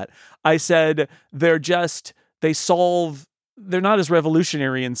say that. I said they're not as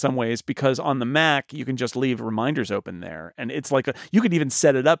revolutionary in some ways, because on the Mac you can just leave reminders open there. And it's like you could even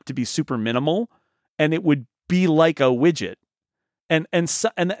set it up to be super minimal and it would be like a widget. And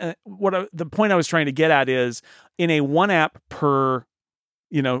the point I was trying to get at is, in a one app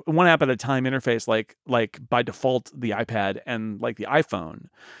at a time interface, like by default the iPad and like the iPhone,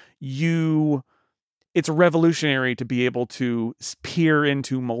 it's revolutionary to be able to peer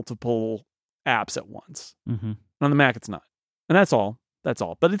into multiple apps at once. Mm-hmm. On the Mac, it's not. And that's all.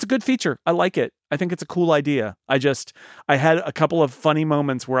 But it's a good feature. I like it. I think it's a cool idea. I had a couple of funny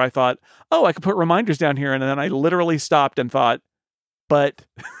moments where I thought, oh, I could put reminders down here. And then I literally stopped and thought, but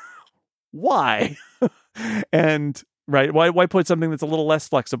why? And right, why put something that's a little less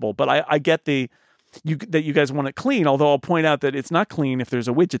flexible? But I get that you guys want it clean, although I'll point out that it's not clean if there's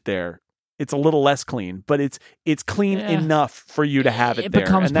a widget there. It's a little less clean, but it's clean enough for you to have it there.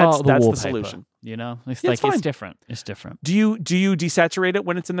 Becomes and part of the that's wallpaper, the solution. It's fine. it's different. It's different. Do you desaturate it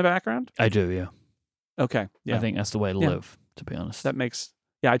when it's in the background? I do, yeah. Okay. Yeah. I think that's the way to live, to be honest. That makes,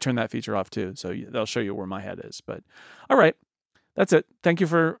 I turned that feature off too. So they'll show you where my head is. But all right. That's it. Thank you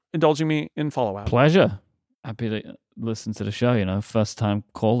for indulging me in Fallout. Pleasure. Happy to listen to the show, first time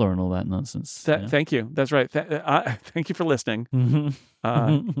caller and all that nonsense. Thank you. That's right. Thank you for listening.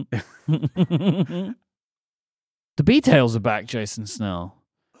 The B-Tails are back, Jason Snell.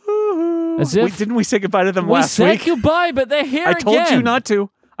 As if didn't we say goodbye to them last week? We said goodbye, but they're here again. I told you not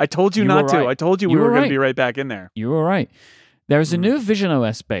to. I told you not to. Right. I told you we were going to be right back in there. You were right. There's a new Vision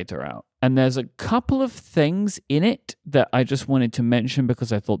OS beta out, and there's a couple of things in it that I just wanted to mention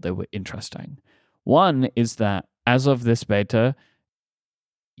because I thought they were interesting. One is that as of this beta,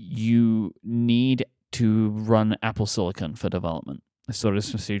 you need to run Apple Silicon for development. I saw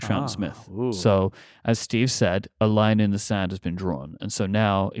this from Steve Troughton-Smith. So, as Steve said, a line in the sand has been drawn. And so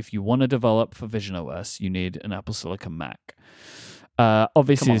now, if you want to develop for Vision OS, you need an Apple Silicon Mac.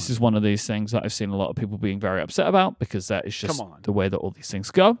 Obviously, this is one of these things that I've seen a lot of people being very upset about because that is just the way that all these things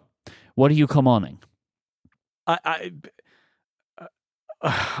go. What are you on? I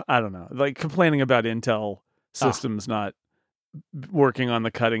don't know. Like complaining about Intel systems not working on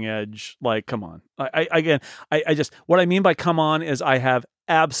the cutting edge. Like, come on. I just, what I mean by come on is I have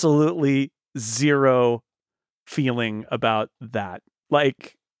absolutely zero feeling about that.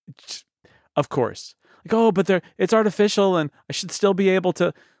 Like, of course. Like, oh, but it's artificial and I should still be able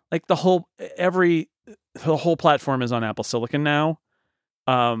to, like, the whole platform is on Apple Silicon now.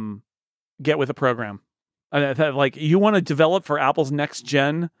 Get with a program. Like, you want to develop for Apple's next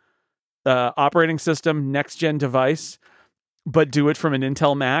gen operating system, next gen device, but do it from an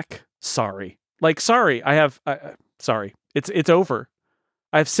Intel Mac? Sorry. Sorry. Sorry. It's over.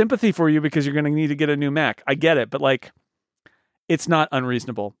 I have sympathy for you because you're going to need to get a new Mac. I get it, but it's not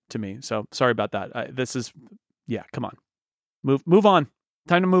unreasonable to me. So sorry about that. Come on. Move on.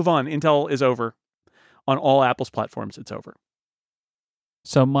 Time to move on. Intel is over. On all Apple's platforms, it's over.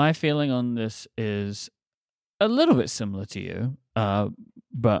 So my feeling on this is a little bit similar to you,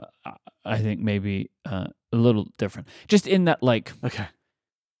 but I think maybe a little different. Just in that, okay,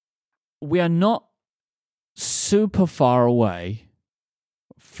 we are not super far away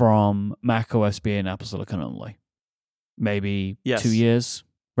from macOS being Apple Silicon only. Maybe 2 years,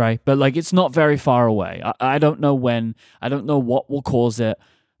 right? But it's not very far away. I don't know when. I don't know what will cause it,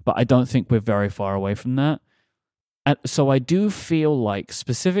 but I don't think we're very far away from that. And so I do feel like,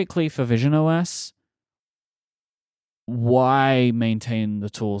 specifically for Vision OS, why maintain the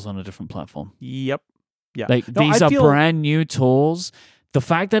tools on a different platform? Yep. Yeah. These are brand new tools. The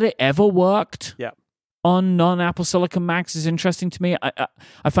fact that it ever worked on non-Apple Silicon Macs is interesting to me.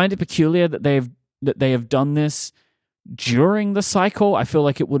 I find it peculiar that they have done this during the cycle. I feel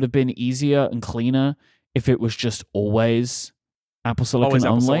like it would have been easier and cleaner if it was just always Apple Silicon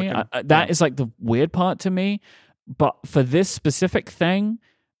only. That is the weird part to me. But for this specific thing,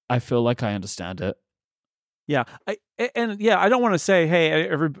 I feel like I understand it. Yeah. I don't want to say, hey,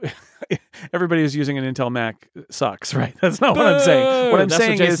 everybody who's using an Intel Mac sucks, right? That's not what I'm saying. What I'm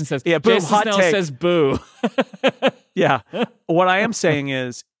saying is, says. Yeah, boom, Jason hot Snell take. says boo. Yeah. What I am saying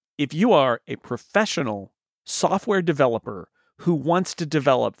is, if you are a professional software developer who wants to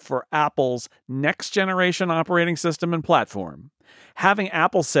develop for Apple's next generation operating system and platform, having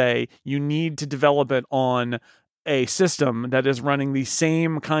Apple say you need to develop it on a system that is running the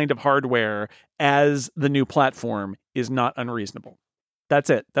same kind of hardware as the new platform is not unreasonable.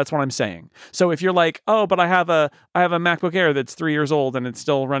 That's it. That's what I'm saying. So if you're like, oh, but I have a MacBook Air that's 3 years old and it's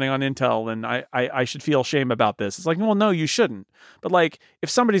still running on Intel and I should feel shame about this. It's like, well, no, you shouldn't. But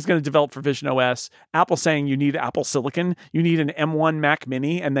if somebody's going to develop for Vision OS, Apple saying you need Apple Silicon, you need an M1 Mac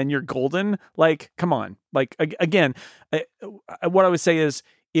Mini, and then you're golden. Come on. Again, what I would say is,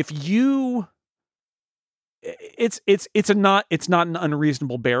 if you... It's not an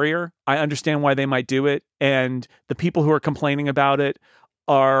unreasonable barrier. I understand why they might do it, and the people who are complaining about it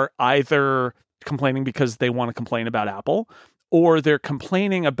are either complaining because they want to complain about Apple, or they're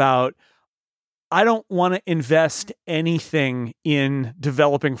complaining about, I don't want to invest anything in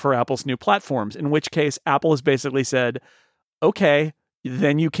developing for Apple's new platforms, in which case Apple has basically said, okay,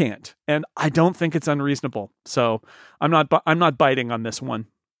 then you can't. And I don't think it's unreasonable. So I'm not biting on this one.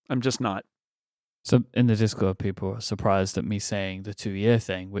 I'm just not. So in the Discord, people are surprised at me saying the 2-year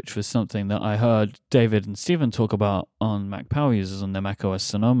thing, which was something that I heard David and Stephen talk about on Mac Power Users on their macOS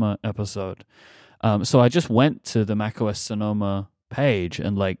Sonoma episode. So I just went to the macOS Sonoma page,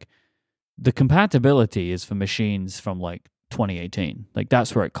 and the compatibility is for machines from 2018.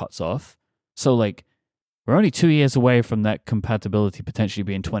 That's where it cuts off. So we're only 2 years away from that compatibility potentially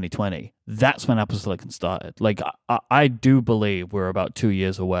being 2020. That's when Apple Silicon started. I do believe we're about 2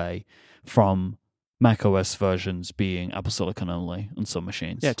 years away from macOS versions being Apple Silicon only on some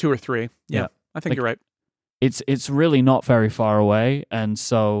machines. Yeah, 2 or 3. Yeah. I think you're right. It's really not very far away, and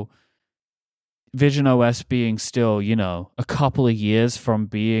so Vision OS being still, a couple of years from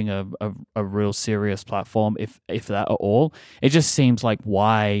being a real serious platform, if that at all, it just seems like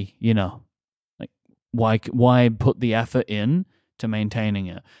why put the effort in to maintaining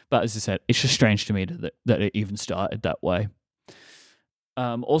it? But as I said, it's just strange to me that it even started that way.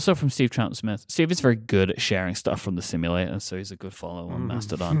 Also from Steve Trout-Smith. Steve is very good at sharing stuff from the simulator, so he's a good follow on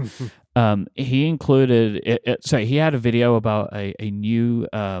Mastodon. He included he had a video about a new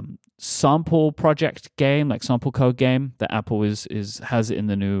sample project game, like sample code game that Apple has in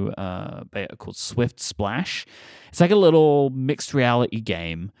the new beta called Swift Splash. It's like a little mixed reality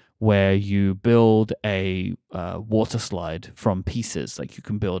game where you build a water slide from pieces. Like you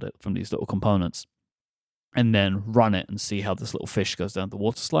can build it from these little components and then run it and see how this little fish goes down the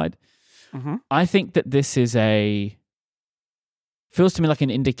water slide. Mm-hmm. I think that this is feels to me like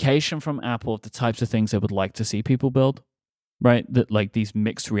an indication from Apple of the types of things they would like to see people build, right? That like these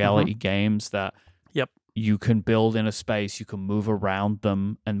mixed reality games that you can build in a space, you can move around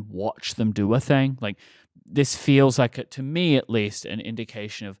them and watch them do a thing. Like this feels like, to me at least, an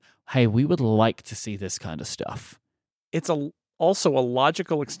indication of, hey, we would like to see this kind of stuff. It's also a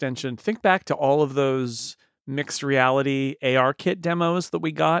logical extension. Think back to all of those mixed reality AR kit demos that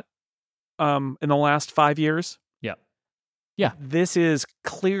we got in the last 5 years. Yeah. This is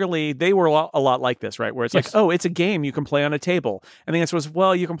clearly, they were a lot like this, right? Where it's like, oh, it's a game you can play on a table. And the answer was,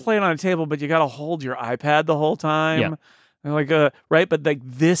 well, you can play it on a table, but you got to hold your iPad the whole time. Yeah. Like, right? But like,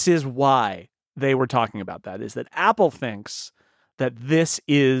 this is why they were talking about that, is that Apple thinks that this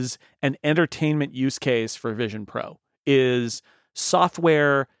is an entertainment use case for Vision Pro, is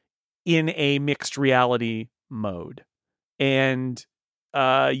software in a mixed reality mode. And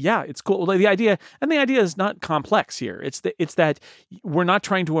it's cool. Well, the idea is not complex here. It's that we're not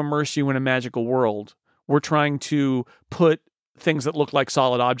trying to immerse you in a magical world. We're trying to put things that look like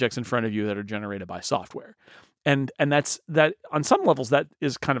solid objects in front of you that are generated by software. And that's that on some levels that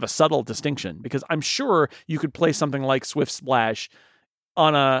is kind of a subtle distinction, because I'm sure you could play something like Swift Splash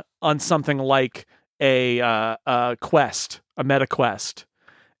on something like a quest, a meta quest,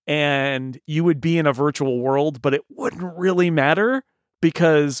 and you would be in a virtual world, but it wouldn't really matter,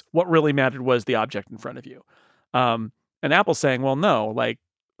 because what really mattered was the object in front of you. And Apple's saying, well, no, like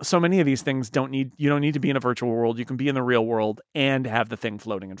so many of these things you don't need to be in a virtual world. You can be in the real world and have the thing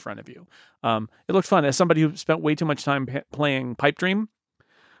floating in front of you. It looked fun. As somebody who spent way too much time playing Pipe Dream,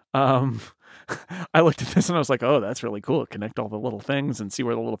 I looked at this and I was like, oh, that's really cool. Connect all the little things and see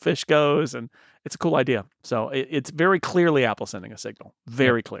where the little fish goes. And it's a cool idea. So it's very clearly Apple sending a signal.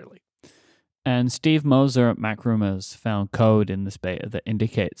 Very clearly. And Steve Moser at MacRumors found code in this beta that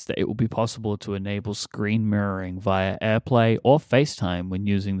indicates that it will be possible to enable screen mirroring via AirPlay or FaceTime when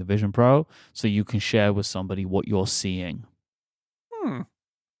using the Vision Pro, so you can share with somebody what you're seeing.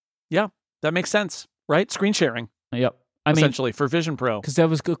 Yeah, that makes sense, right? Screen sharing. Yep. Essentially, for Vision Pro. Because there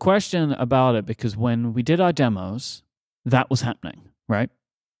was a question about it, because when we did our demos, that was happening, right?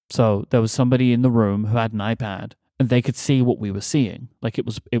 So there was somebody in the room who had an iPad, and they could see what we were seeing. Like it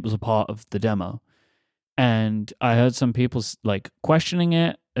was a part of the demo. And I heard some people like questioning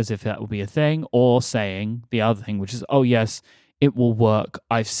it as if that would be a thing, or saying the other thing, which is, oh yes, it will work.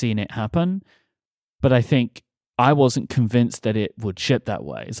 I've seen it happen. But I think I wasn't convinced that it would ship that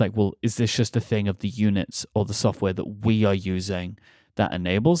way. It's like, well, is this just a thing of the units or the software that we are using that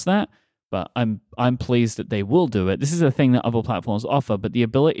enables that? But I'm pleased that they will do it. This is a thing that other platforms offer, but the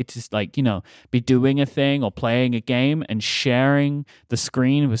ability to be doing a thing or playing a game and sharing the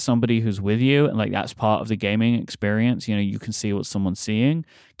screen with somebody who's with you, and like that's part of the gaming experience. You can see what someone's seeing,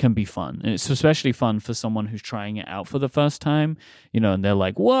 can be fun. And it's especially fun for someone who's trying it out for the first time, and they're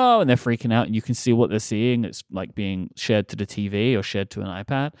like, whoa, and they're freaking out, and you can see what they're seeing. It's like being shared to the TV or shared to an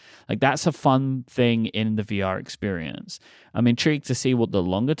iPad. Like that's a fun thing in the VR experience. I'm intrigued to see what the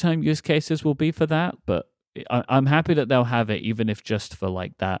longer term use cases will be for that, but I'm happy that they'll have it, even if just for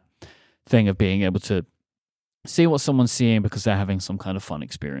like that thing of being able to see what someone's seeing because they're having some kind of fun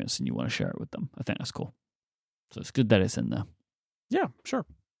experience and you want to share it with them. I think that's cool. So it's good that it's in there. Yeah, sure.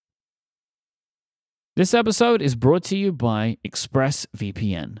 This episode is brought to you by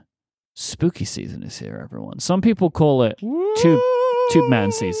ExpressVPN. Spooky season is here, everyone. Some people call it Tube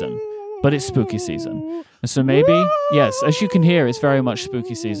Man season, but it's spooky season. And so maybe, yes, as you can hear, it's very much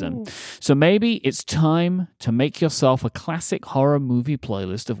spooky season. So maybe it's time to make yourself a classic horror movie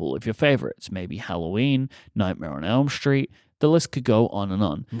playlist of all of your favorites. Maybe Halloween, Nightmare on Elm Street. The list could go on and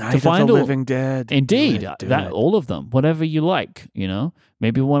on. Night of the Living Dead. Indeed, all of them, whatever you like,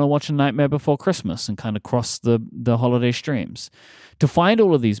 Maybe you want to watch A Nightmare Before Christmas and kind of cross the holiday streams. To find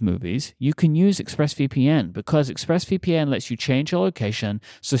all of these movies, you can use ExpressVPN because ExpressVPN lets you change your location,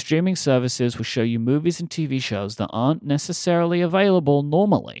 so streaming services will show you movies and TV shows that aren't necessarily available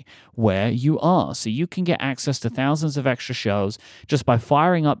normally where you are. So you can get access to thousands of extra shows just by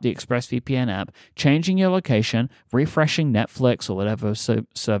firing up the ExpressVPN app, changing your location, refreshing Netflix or whatever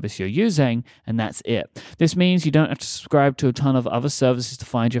service you're using, and that's it. This means you don't have to subscribe to a ton of other services to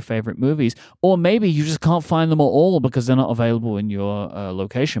find your favorite movies, or maybe you just can't find them all because they're not available in your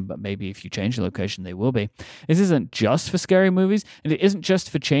location, but maybe if you change the location, they will be. This isn't just for scary movies, and it isn't just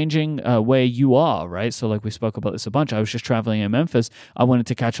for changing where you are, right? So like we spoke about this a bunch. I was just traveling in Memphis. I wanted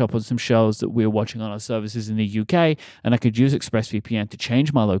to catch up on some shows that we were watching on our services in the UK, and I could use ExpressVPN to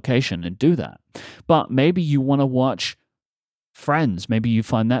change my location and do that. But maybe you want to watch Friends. Maybe you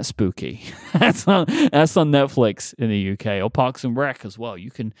find that spooky. That's on Netflix in the UK, or Parks and Rec as well.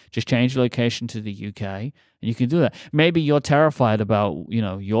 You can just change your location to the UK, and you can do that. Maybe you're terrified about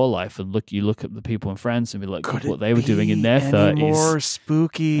your life, and you look at the people in Friends and be like, what they were doing in their 30s. More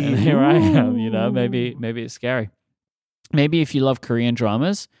spooky. And here I am. Maybe it's scary. Maybe if you love Korean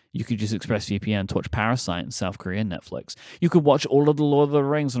dramas, you could use ExpressVPN to watch Parasite on South Korean Netflix. You could watch all of the Lord of the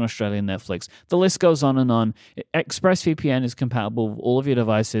Rings on Australian Netflix. The list goes on and on. ExpressVPN is compatible with all of your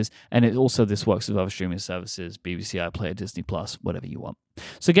devices, and this works with other streaming services, BBC iPlayer, Disney+, whatever you want.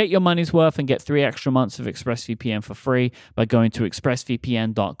 So get your money's worth and get 3 extra months of ExpressVPN for free by going to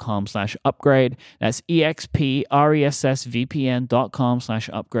expressvpn.com/upgrade. That's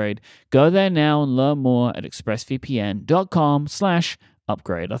expressvpn.com/upgrade. Go there now and learn more at expressvpn.com/upgrade.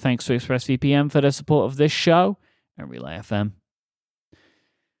 Our thanks to ExpressVPN for their support of this show and Relay FM.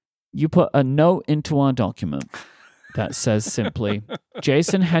 You put a note into our document that says simply,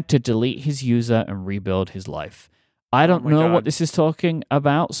 Jason had to delete his user and rebuild his life. I don't know what this is talking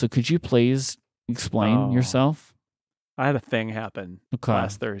about, so could you please explain yourself? I had a thing happen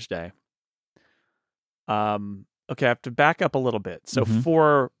last Thursday. I have to back up a little bit. So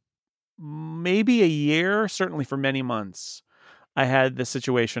for maybe a year, certainly for many months, I had this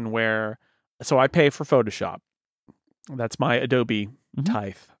situation where, so I pay for Photoshop. That's my Adobe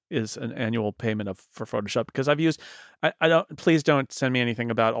tithe, is an annual payment for Photoshop, because I've used, please don't send me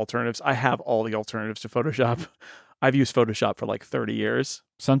anything about alternatives. I have all the alternatives to Photoshop. I've used Photoshop for like 30 years.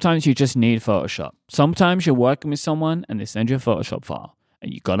 Sometimes you just need Photoshop. Sometimes you're working with someone and they send you a Photoshop file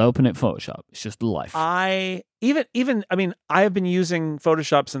and you got to open it Photoshop. It's just life. I have been using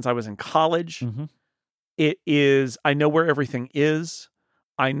Photoshop since I was in college. It is, I know where everything is.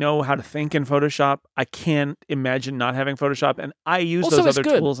 I know how to think in Photoshop. I can't imagine not having Photoshop. And I use those other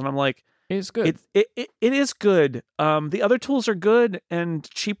tools and I'm like, it's good. It is good. The other tools are good and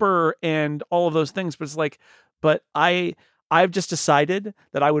cheaper and all of those things, but it's like, but I've just decided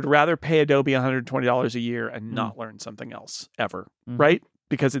that I would rather pay Adobe $120 a year and not learn something else ever, right?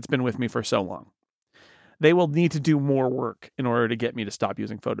 Because it's been with me for so long. They will need to do more work in order to get me to stop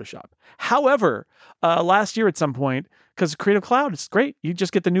using Photoshop. However, last year at some point, because Creative Cloud is great, you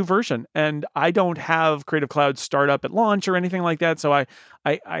just get the new version, and I don't have Creative Cloud start up at launch or anything like that. So I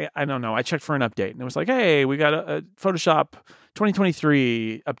don't know. I checked for an update, and it was like, hey, we got a Photoshop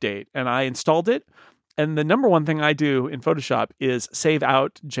 2023 update, and I installed it. And the number one thing I do in Photoshop is save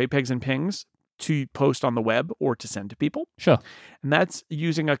out JPEGs and PNGs to post on the web or to send to people. Sure. And that's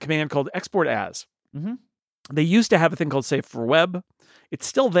using a command called export as. They used to have a thing called save for web. It's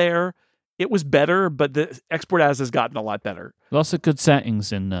still there. It was better, but the export as has gotten a lot better. Lots of good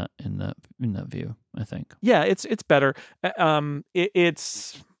settings in that view, I think. Yeah, it's better.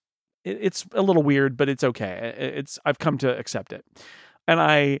 It's a little weird, but it's okay. I've come to accept it. And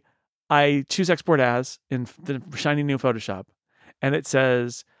I choose export as in the shiny new Photoshop, and it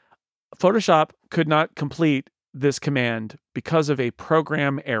says Photoshop could not complete this command because of a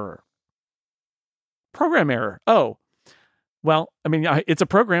program error. Program error. Oh, well, I mean, it's a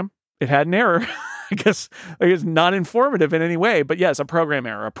program. It had an error. I guess it's not informative in any way, but yes, a program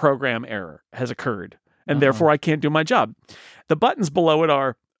error has occurred, and therefore I can't do my job. The buttons below it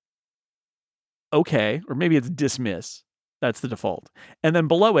are okay, or maybe it's dismiss. That's the default. And then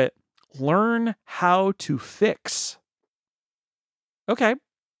below it, learn how to fix. Okay.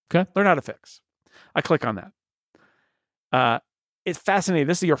 Learn how to fix. I click on that. It's fascinating.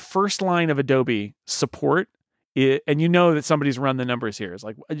 This is your first line of Adobe support. And you know that somebody's run the numbers here. It's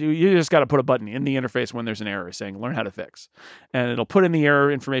like, you just got to put a button in the interface when there's an error saying, learn how to fix. And it'll put in the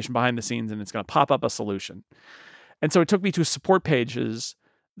error information behind the scenes, and it's going to pop up a solution. And so it took me to a support page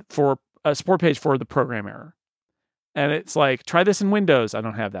for the program error. And it's like, try this in Windows. I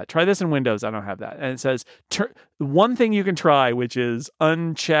don't have that. Try this in Windows. I don't have that. And it says, one thing you can try, which is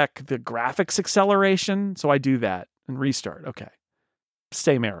uncheck the graphics acceleration. So I do that and restart. Okay.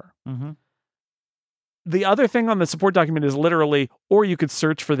 Same error. Mm-hmm. The other thing on the support document is literally, or you could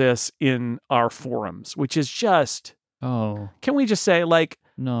search for this in our forums, which is just, can we just say, like,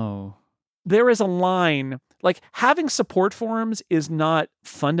 no. There is a line, like, having support forums is not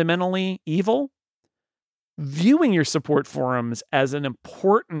fundamentally evil. Viewing your support forums as an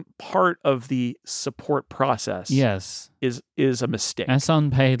important part of the support process is a mistake. That's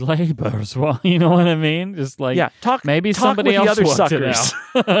unpaid labor as well. You know what I mean? Just like, maybe talk somebody with else the other worked suckers.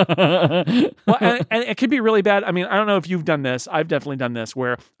 It out. Well, and it could be really bad. I mean, I don't know if you've done this. I've definitely done this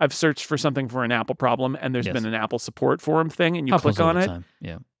where I've searched for something for an Apple problem and there's been an Apple support forum thing and you Happens click on all the it. time.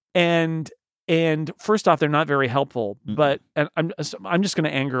 Yeah. And first off, they're not very helpful, but I'm just going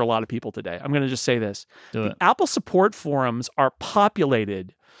to anger a lot of people today. I'm going to just say this. The Apple support forums are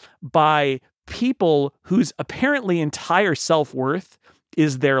populated by people whose apparently entire self-worth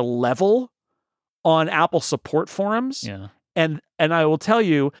is their level on Apple support forums. Yeah. And I will tell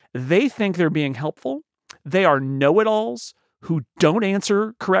you, they think they're being helpful. They are know-it-alls who don't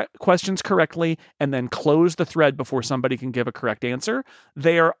answer questions correctly and then close the thread before somebody can give a correct answer.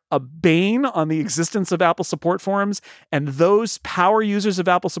 They are a bane on the existence of Apple support forums, and those power users of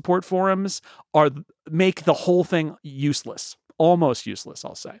Apple support forums make the whole thing useless. Almost useless,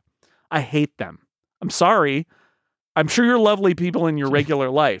 I'll say. I hate them. I'm sorry. I'm sure you're lovely people in your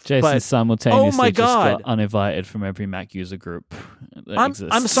regular life. Jason but, simultaneously just got uninvited from every Mac user group that exists.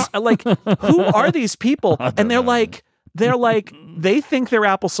 I'm sorry. Like, who are these people? And they're like, they think they're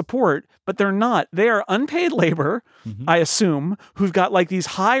Apple support, but they're not. They are unpaid labor, I assume, who've got like these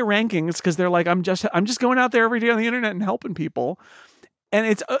high rankings because they're like, I'm just going out there every day on the internet and helping people. And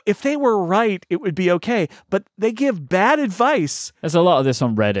it's if they were right, it would be okay. But they give bad advice. There's a lot of this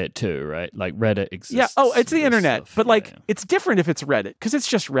on Reddit too, right? Like Reddit exists. Yeah. Oh, it's the internet. Stuff. But it's different if it's Reddit because it's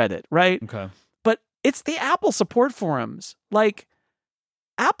just Reddit, right? Okay. But it's the Apple support forums. Like,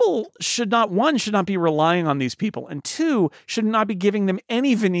 Apple should not be relying on these people, and two, should not be giving them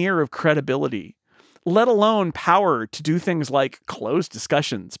any veneer of credibility, let alone power to do things like close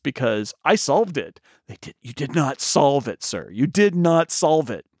discussions because I solved it. You did not solve it, sir. You did not solve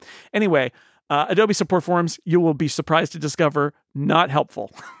it. Anyway, Adobe support forums, you will be surprised to discover, not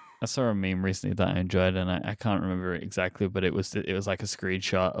helpful. I saw a meme recently that I enjoyed, and I can't remember it exactly, but it was like a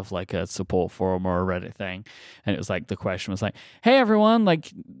screenshot of like a support forum or a Reddit thing, and it was like the question was like, "Hey everyone,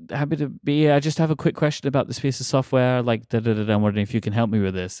 like happy to be here. I just have a quick question about this piece of software. Like, I'm wondering if you can help me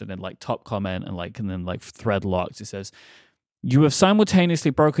with this." And then like top comment and then like thread locked. It says, "You have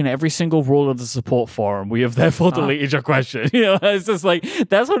simultaneously broken every single rule of the support forum. We have therefore deleted your question." You know, it's just like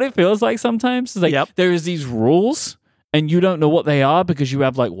that's what it feels like sometimes. It's like there is these rules. And you don't know what they are because you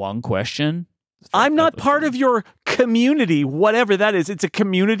have like one question. I'm not part of your community, whatever that is. It's a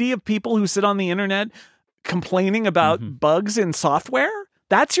community of people who sit on the internet complaining about bugs in software.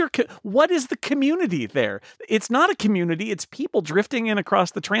 That's what is the community there? It's not a community. It's people drifting in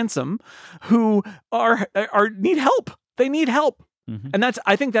across the transom who need help. They need help. And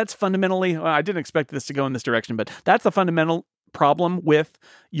I think that's fundamentally, I didn't expect this to go in this direction, but that's the fundamental problem with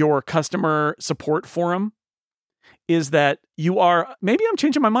your customer support forum. Is that maybe I'm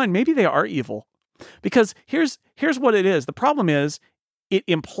changing my mind. Maybe they are evil. Because here's what it is. The problem is it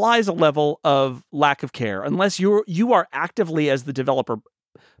implies a level of lack of care unless you are actively as the developer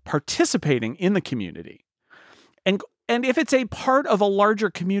participating in the community. And if it's a part of a larger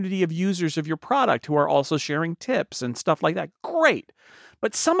community of users of your product who are also sharing tips and stuff like that, great.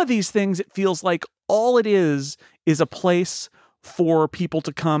 But some of these things, it feels like all it is a place for people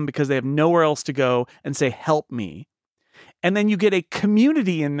to come because they have nowhere else to go and say, help me. And then you get a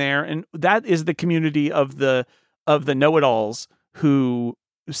community in there, and that is the community of the know-it-alls who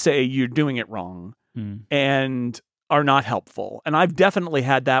say you're doing it wrong and are not helpful. And I've definitely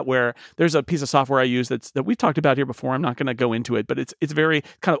had that where there's a piece of software I use that we've talked about here before. I'm not going to go into it, but it's very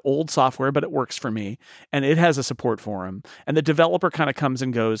kind of old software, but it works for me. And it has a support forum. And the developer kind of comes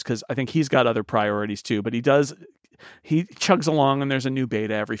and goes because I think he's got other priorities too, but he chugs along and there's a new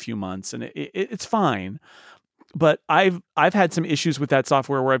beta every few months and it's fine. But I've had some issues with that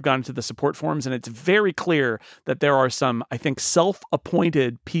software where I've gone into the support forums and it's very clear that there are some, I think,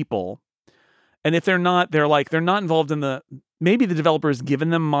 self-appointed people. And if they're not involved in maybe the developer has given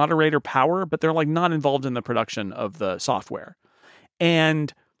them moderator power, but they're like not involved in the production of the software.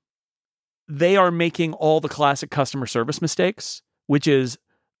 And they are making all the classic customer service mistakes, which is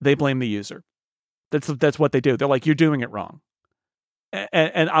they blame the user. That's what they do. They're like, you're doing it wrong.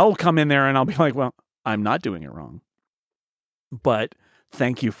 And I'll come in there and I'll be like, well, I'm not doing it wrong. But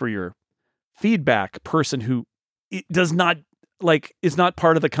thank you for your feedback, person who is not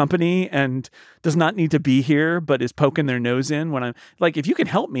part of the company and does not need to be here, but is poking their nose in when I'm like, if you can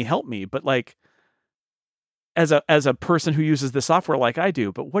help me. But like, as a person who uses the software like I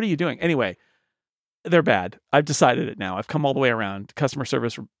do, but what are you doing? Anyway, they're bad. I've decided it now. I've come all the way around. Customer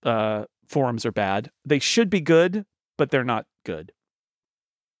service forums are bad. They should be good, but they're not good.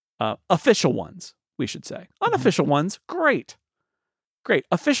 Official ones, we should say. Unofficial ones, great.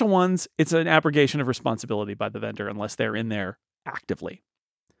 Official ones, it's an abrogation of responsibility by the vendor unless they're in there actively.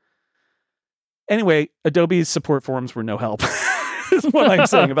 Anyway, Adobe's support forums were no help. Is what I'm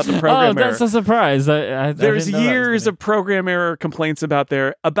saying about the program error. That's a surprise. There's years of program error complaints about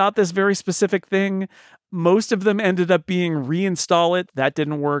this very specific thing. Most of them ended up being reinstall it. That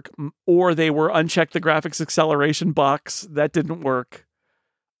didn't work. Or they were uncheck the graphics acceleration box. That didn't work.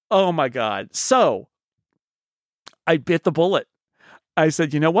 Oh my God. So I bit the bullet. I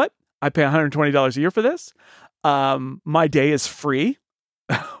said, you know what? I pay $120 a year for this. My day is free.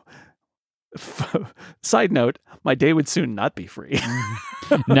 Side note, my day would soon not be free.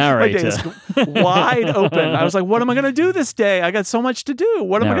 Narrator. My day is wide open. I was like, what am I going to do this day? I got so much to do.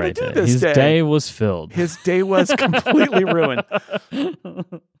 What am I going to do this day? His day was filled. His day was completely ruined.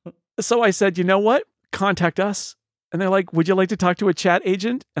 So I said, you know what? Contact us. And they're like, would you like to talk to a chat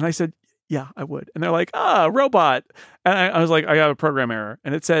agent? And I said, yeah, I would. And they're like, robot. And I was like, I got a program error.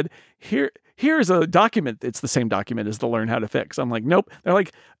 And it said, here's a document. It's the same document as the learn how to fix. I'm like, nope. They're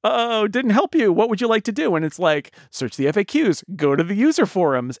like, oh, didn't help you. What would you like to do? And it's like, search the FAQs, go to the user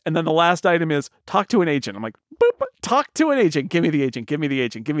forums. And then the last item is talk to an agent. I'm like, boop, talk to an agent. Give me the agent. Give me the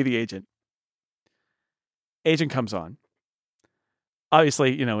agent. Give me the agent. Agent comes on.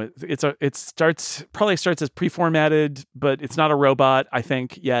 Obviously, it probably starts as pre-formatted, but it's not a robot, I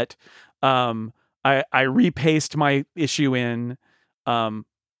think, yet. I repaste my issue in,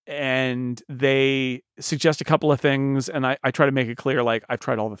 and they suggest a couple of things, and I try to make it clear, like, I've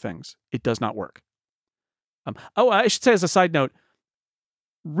tried all the things. It does not work. I should say as a side note,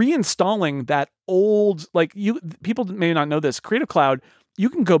 reinstalling that old, like, people may not know this, Creative Cloud, you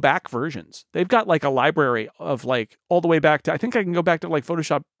can go back versions. They've got like a library of like all the way back to, I think I can go back to like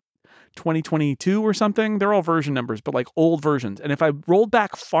Photoshop 2022 or something. They're all version numbers, but like old versions. And if I rolled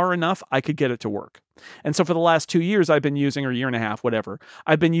back far enough, I could get it to work. And so for the last 2 years, I've been using, or year and a half, whatever,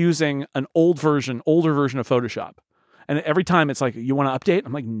 I've been using an older version of Photoshop. And every time it's like, you want to update?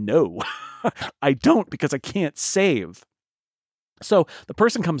 I'm like, no, I don't, because I can't save. So the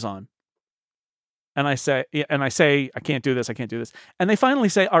person comes on and I say, I can't do this. And they finally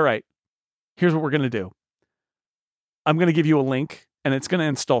say, all right, here's what we're going to do. I'm going to give you a link, and it's going to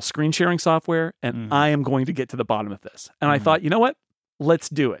install screen sharing software, and I am going to get to the bottom of this. And I thought, you know what? Let's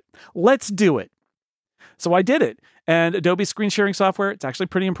do it. So I did it. And Adobe screen sharing software, it's actually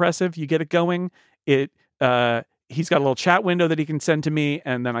pretty impressive. You get it going. He's got a little chat window that he can send to me,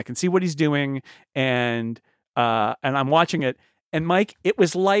 and then I can see what he's doing, and I'm watching it. And Mike, it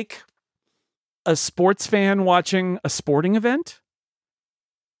was like a sports fan watching a sporting event.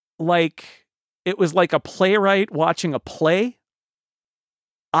 Like, it was like a playwright watching a play.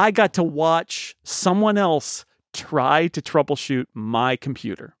 I got to watch someone else try to troubleshoot my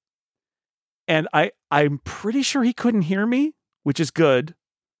computer. And I'm pretty sure he couldn't hear me, which is good.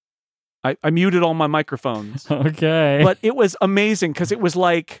 I muted all my microphones. Okay. But it was amazing because it was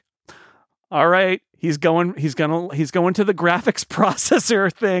like, all right, he's going to the graphics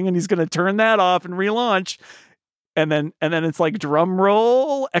processor thing, and he's going to turn that off and relaunch. And then it's like, drum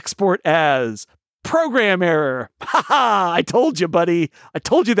roll, export as program error. Ha ha! I told you, buddy. I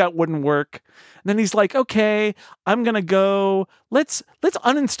told you that wouldn't work. And then he's like, okay, I'm gonna go. Let's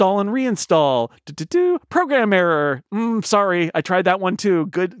uninstall and reinstall. Program error. Sorry, I tried that one too.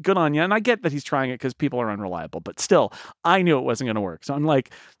 Good on you. And I get that he's trying it because people are unreliable, but still, I knew it wasn't gonna work. So I'm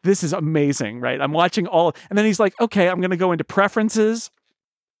like, this is amazing, right? I'm watching and then he's like, okay, I'm gonna go into preferences.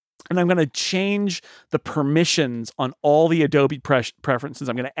 And I'm going to change the permissions on all the Adobe preferences.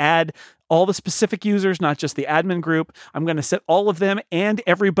 I'm going to add all the specific users, not just the admin group. I'm going to set all of them and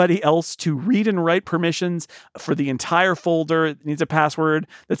everybody else to read and write permissions for the entire folder. It needs a password.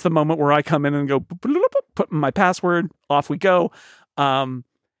 That's the moment where I come in and go, put my password, off we go. Doesn't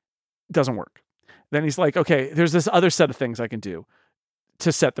work. Then he's like, okay, there's this other set of things I can do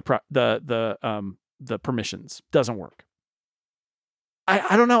to set the permissions. Doesn't work.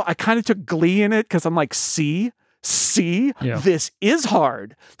 I don't know. I kind of took glee in it because I'm like, see, This is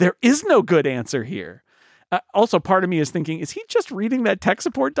hard. There is no good answer here. Also, part of me is thinking, is he just reading that tech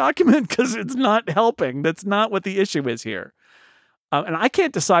support document? Because it's not helping. That's not what the issue is here. And I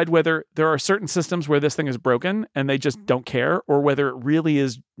can't decide whether there are certain systems where this thing is broken and they just don't care, or whether it really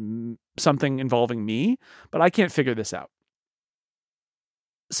is something involving me, but I can't figure this out.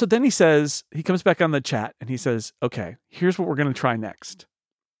 So then he comes back on the chat and he says, okay, here's what we're going to try next.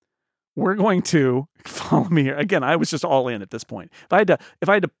 We're going to follow me here. Again, I was just all in at this point. If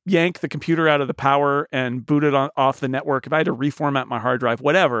I had to yank the computer out of the power and boot it off the network, if I had to reformat my hard drive,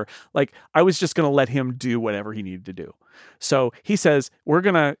 whatever, like I was just going to let him do whatever he needed to do. So he says, we're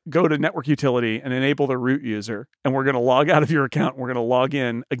going to go to network utility and enable the root user, and we're going to log out of your account. And we're going to log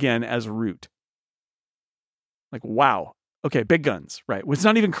in again as root. Like, wow. Okay, big guns, right? It's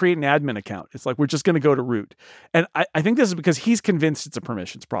not even create an admin account. It's like, we're just going to go to root. And I think this is because he's convinced it's a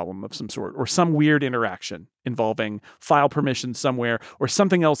permissions problem of some sort, or some weird interaction involving file permissions somewhere, or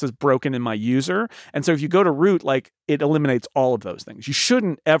something else is broken in my user. And so if you go to root, like, it eliminates all of those things. You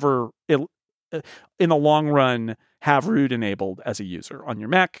shouldn't ever, in the long run, have root enabled as a user on your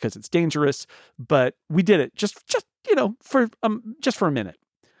Mac because it's dangerous. But we did it just for a minute.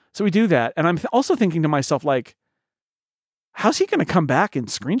 So we do that. And I'm also thinking to myself, like, how's he going to come back in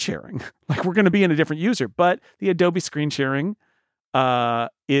screen sharing? Like, we're going to be in a different user, but the Adobe screen sharing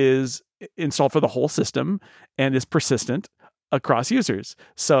is installed for the whole system and is persistent across users.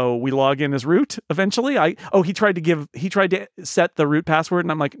 So we log in as root eventually. He tried to set the root password,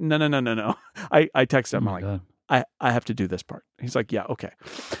 and I'm like, no. I texted him, I'm like, I have to do this part. He's like, yeah, okay.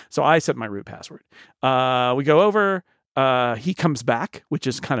 So I set my root password. We go over, he comes back, which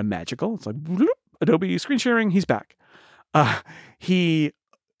is kind of magical. It's like, Adobe screen sharing, he's back. He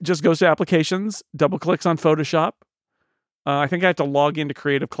just goes to applications, double clicks on Photoshop. I think I have to log into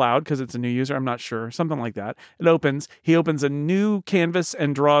Creative Cloud because it's a new user. I'm not sure. Something like that. It opens. He opens a new canvas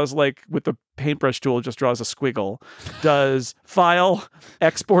and draws, like, with the paintbrush tool, just draws a squiggle. Does file,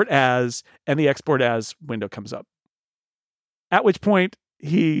 export as, and the export as window comes up. At which point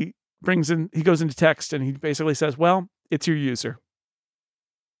he goes into text and he basically says, well, it's your user.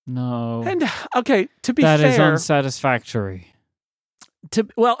 No. And okay, to be fair, that is unsatisfactory.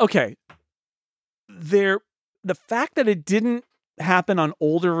 Okay. The fact that it didn't happen on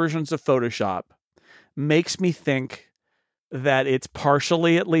older versions of Photoshop makes me think that it's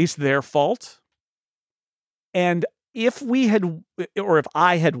partially at least their fault. And if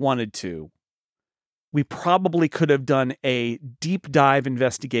I had wanted to, we probably could have done a deep dive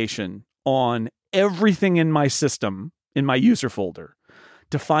investigation on everything in my system, in my user folder,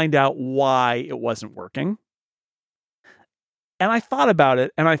 to find out why it wasn't working. And I thought about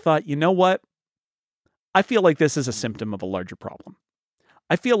it, and I thought, you know what? I feel like this is a symptom of a larger problem.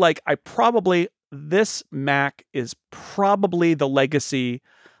 I feel like this Mac is probably the legacy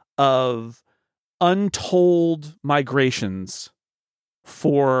of untold migrations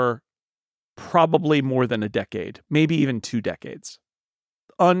for probably more than a decade, maybe even 2 decades.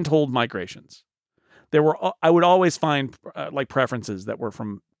 Untold migrations. I would always find like preferences that were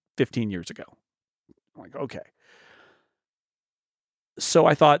from 15 years ago. I'm like, okay. So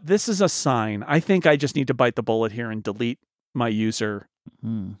I thought, this is a sign. I think I just need to bite the bullet here and delete my user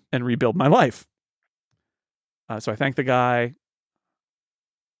and rebuild my life. So I thanked the guy,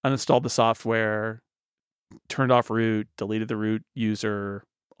 uninstalled the software, turned off root, deleted the root user,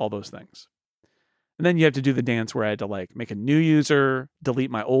 all those things. And then you have to do the dance where I had to, like, make a new user,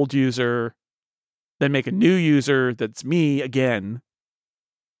 delete my old user, then make a new user that's me again,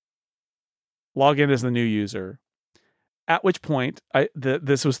 log in as the new user. At which point,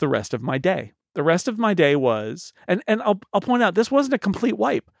 this was the rest of my day. The rest of my day was, and I'll point out, this wasn't a complete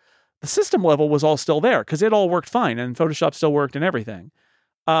wipe. The system level was all still there because it all worked fine and Photoshop still worked and everything.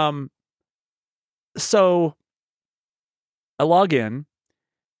 So I log in,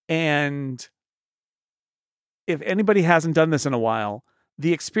 and if anybody hasn't done this in a while,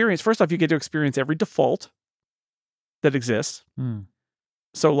 the experience, first off, you get to experience every default that exists.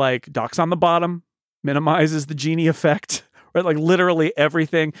 So, like, docs on the bottom minimizes the genie effect, right? Like, literally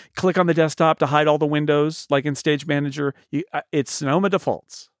everything. Click on the desktop to hide all the windows, like in Stage Manager. It's Sonoma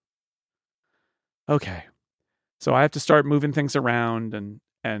defaults. Okay. So I have to start moving things around, and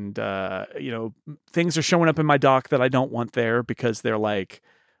things are showing up in my dock that I don't want there because they're like,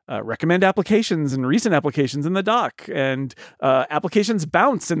 recommend applications and recent applications in the dock, and applications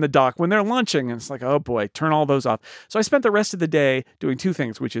bounce in the dock when they're launching. And it's like, oh boy, turn all those off. So I spent the rest of the day doing 2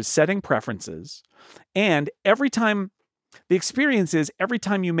 things, which is setting preferences. And every time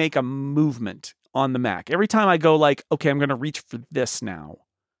you make a movement on the Mac, every time I go like, okay, I'm going to reach for this now,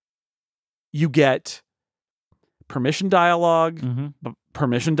 you get permission dialog,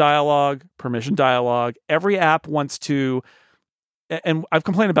 permission dialog, permission dialog. Every app wants to, and I've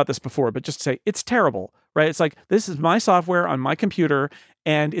complained about this before, but just to say, it's terrible. right? It's like, this is my software on my computer,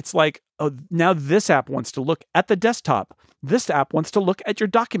 and it's like, oh, now this app wants to look at the desktop. This app wants to look at your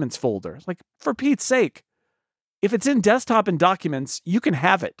documents folder. It's like, for Pete's sake, if it's in desktop and documents, you can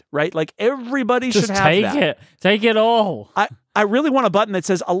have it, right? Like, everybody should have that. Take it all. I really want a button that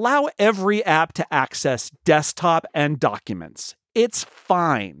says, allow every app to access desktop and documents. It's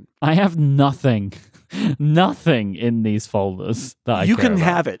fine. I have nothing in these folders that I You care can about.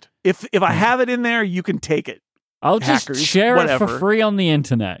 have it. If I have it in there, you can take it. I'll just Hackers, share whatever. it for free on the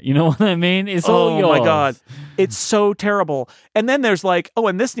internet. You know what I mean? It's all yours. Oh my God. It's so terrible. And then there's like,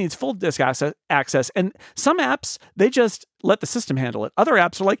 and this needs full disk access. And some apps, they just let the system handle it. Other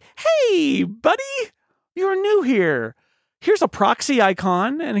apps are like, hey, buddy, you're new here. Here's a proxy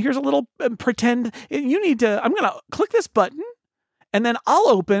icon, and here's a little pretend. I'm going to click this button, and then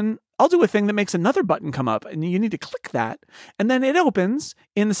I'll do a thing that makes another button come up, and you need to click that. And then it opens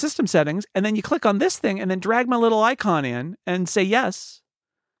in the system settings, and then you click on this thing, and then drag my little icon in and say yes.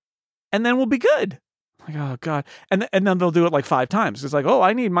 And then we'll be good. Like, oh God. And then they'll do it like 5 times. It's like, oh,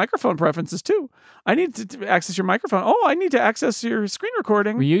 I need microphone preferences too. I need to access your microphone. Oh, I need to access your screen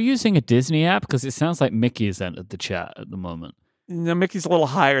recording. Were you using a Disney app? Because it sounds like Mickey has entered the chat at the moment. No, Mickey's a little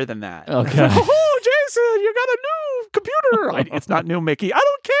higher than that. Okay. Oh, Jason, you got a new computer. It's not new, Mickey. I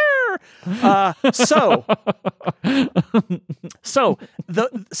don't care.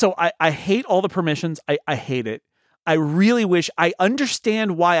 So I hate all the permissions. I hate it. I really wish, I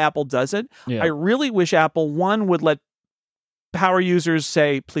understand why Apple does it. Yeah. I really wish Apple, 1, would let power users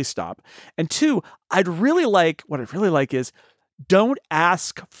say, please stop. And 2, what I'd really like is, don't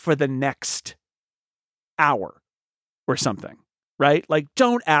ask for the next hour or something, right? Like,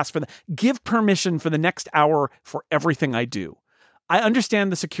 don't ask for give permission for the next hour for everything I do. I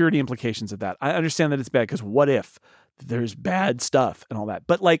understand the security implications of that. I understand that it's bad, because what if there's bad stuff and all that?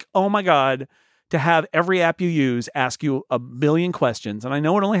 But like, oh my God, to have every app you use ask you a million questions. And I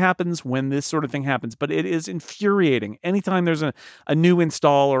know it only happens when this sort of thing happens, but it is infuriating. Anytime there's a new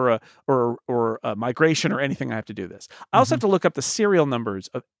install or a migration or anything, I have to do this. I also have to look up the serial numbers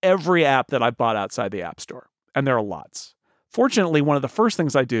of every app that I bought outside the App Store. And there are lots. Fortunately, one of the first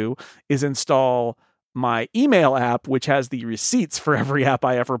things I do is install my email app, which has the receipts for every app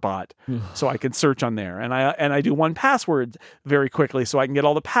I ever bought, so I can search on there. And I do 1Password very quickly, so I can get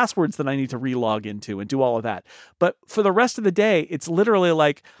all the passwords that I need to relog into and do all of that. But for the rest of the day, it's literally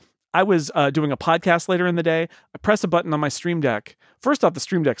like, I was doing a podcast later in the day. I press a button on my Stream Deck. First off, the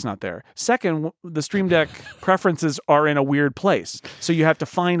Stream Deck's not there. Second, the Stream Deck preferences are in a weird place. So you have to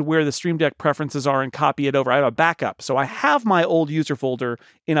find where the Stream Deck preferences are and copy it over. I have a backup. So I have my old user folder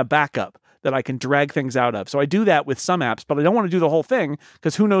in a backup that I can drag things out of. So I do that with some apps, but I don't want to do the whole thing,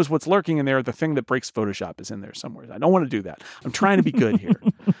 because who knows what's lurking in there. The thing that breaks Photoshop is in there somewhere. I don't want to do that. I'm trying to be good here.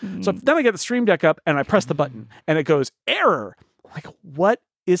 So then I get the Stream Deck up and I press the button and it goes, error. I'm like, what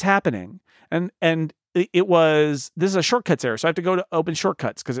is happening? And it was, this is a shortcuts error. So I have to go to open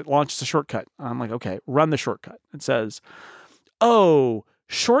shortcuts because it launches a shortcut. I'm like, okay, run the shortcut. It says, oh,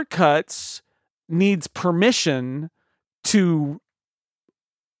 shortcuts needs permission to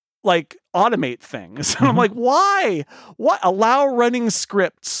like automate things. And I'm like, why? What? Allow running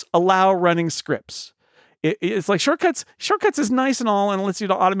scripts. It's like shortcuts is nice and all, and lets you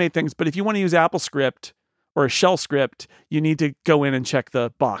to automate things. But if you want to use AppleScript or a shell script, you need to go in and check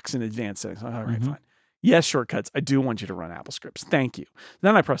the box in advance settings. All right, fine. Yes, shortcuts. I do want you to run AppleScripts. Thank you.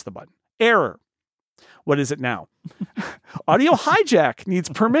 Then I press the button. Error. What is it now? Audio hijack needs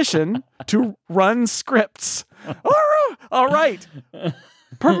permission to run scripts. All right.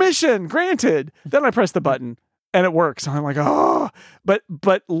 Permission granted. Then I press the button and it works. And I'm like, oh, but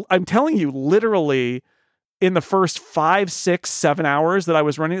I'm telling you, literally in the first 5, 6, 7 hours that I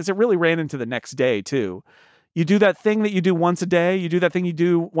was running this, it really ran into the next day too. You do that thing that you do once a day. You do that thing you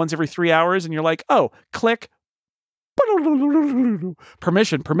do once every 3 hours. And you're like, oh, click.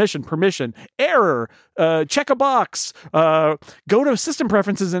 Permission, error, check a box, go to system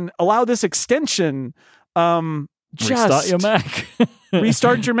preferences and allow this extension. Restart your Mac.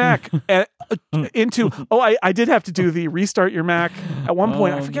 Restart your Mac I did have to do the restart your Mac at one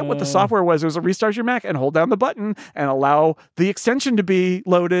point. I forget what the software was. It was a restart your Mac and hold down the button and allow the extension to be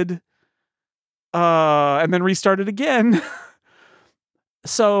loaded, and then restart it again.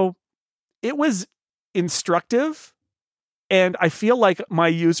 So it was instructive. And I feel like my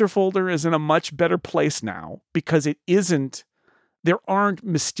user folder is in a much better place now because there aren't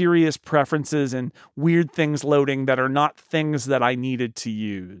mysterious preferences and weird things loading that are not things that I needed to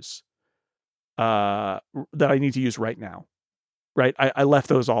use, that I need to use right now. Right. I left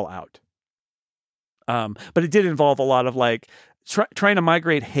those all out. But it did involve a lot of like trying to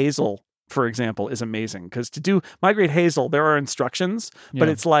migrate Hazel for example, is amazing because to do migrate Hazel, there are instructions, but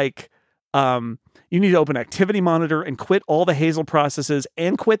Yeah. it's like you need to open Activity Monitor and quit all the Hazel processes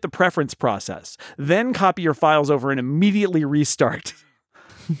and quit the preference process. Then copy your files over and immediately restart.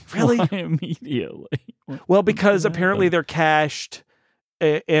 Really? Why immediately? Well, because apparently they're cached.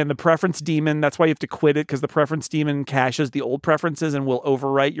 And the preference daemon, that's why you have to quit it, because the preference daemon caches the old preferences and will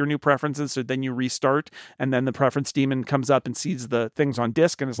overwrite your new preferences. So then you restart, and then the preference daemon comes up and sees the things on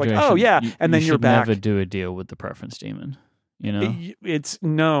disk, and it's like, Jason, oh yeah, and then you're back. Never do a deal with the preference daemon. You know, it's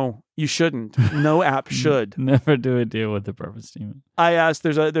no, you shouldn't. No app should. Never do a deal with the preference daemon. I asked,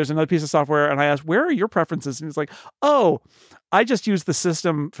 there's another piece of software, and I asked, where are your preferences? And it's like, oh, I just use the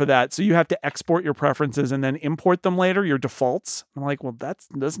system for that. So you have to export your preferences and then import them later, your defaults. I'm like, well, that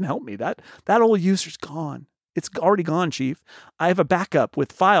doesn't help me. That old user's gone. It's already gone, Chief. I have a backup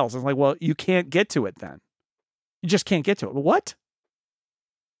with files. I'm like, well, you can't get to it then. You just can't get to it. What?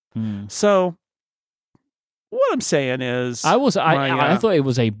 So what I'm saying is, I thought it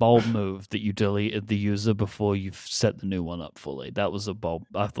was a bold move that you deleted the user before you've set the new one up fully. That was a bold.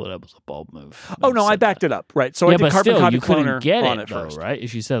 I thought that was a bold move. Oh no, I backed it up, right? So I did carbon copy cloner get on it it though, first, right?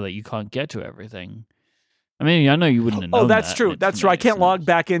 As you said, that you can't get to everything. I mean, I know you wouldn't have known. Oh, that's true. That's true. I can't log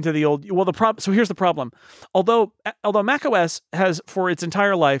back into the old. Well, so here's the problem. Although macOS has, for its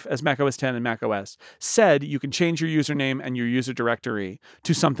entire life as macOS 10 and macOS, said you can change your username and your user directory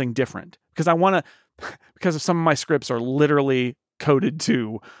to something different, because because some of my scripts are literally coded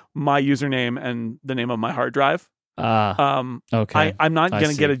to my username and the name of my hard drive. Okay. I'm not going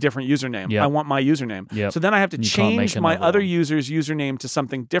to get a different username. Yep. I want my username. Yep. So then I have to change my other user's username to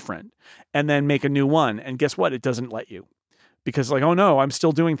something different and then make a new one. And guess what? It doesn't let you, because like, oh no, I'm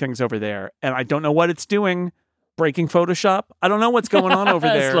still doing things over there and I don't know what it's doing. Breaking Photoshop. I don't know what's going on over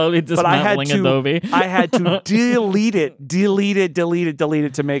there. Slowly dismantling Adobe. I had to delete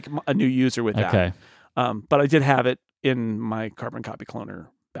it to make a new user with that. Okay. But I did have it in my carbon copy cloner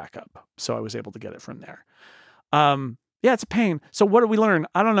backup, so I was able to get it from there. Yeah, it's a pain. So what did we learn?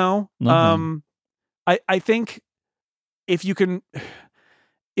 I don't know. I think if you can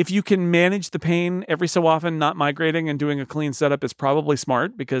manage the pain every so often, not migrating and doing a clean setup is probably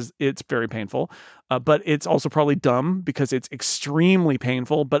smart, because it's very painful. But it's also probably dumb because it's extremely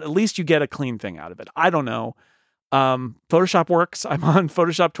painful, but at least you get a clean thing out of it. I don't know. Photoshop works. I'm on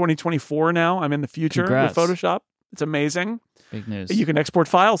Photoshop 2024 now. I'm in the future with Photoshop. It's amazing. Big news. You can export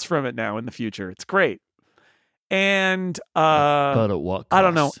files from it now in the future. It's great. And but at what cost? I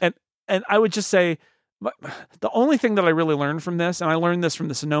don't know. And I would just say, the only thing that I really learned from this, and I learned this from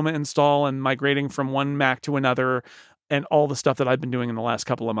the Sonoma install and migrating from one Mac to another and all the stuff that I've been doing in the last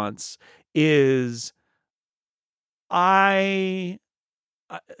couple of months, is since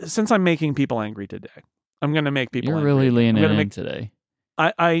I'm making people angry today, I'm going to make people angry. You're really leaning in today.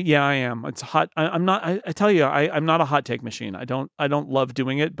 I am. It's hot. I'm not. I tell you, I'm not a hot take machine. I don't love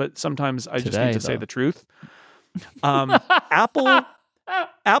doing it, but sometimes I just need to say the truth. Apple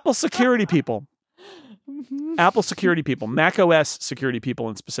security people, Mac OS security people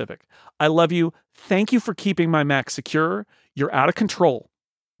in specific. I love you. Thank you for keeping my Mac secure. You're out of control.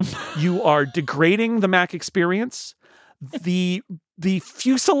 You are degrading the Mac experience. The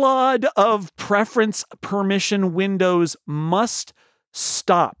fusillade of preference permission windows must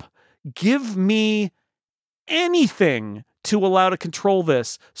stop. Give me anything to allow to control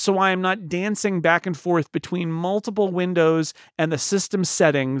this, so I am not dancing back and forth between multiple windows and the system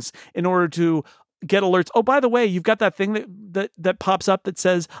settings in order to get alerts. Oh, by the way, you've got that thing that pops up that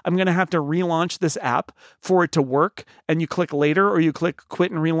says, I'm going to have to relaunch this app for it to work. And you click later, or you click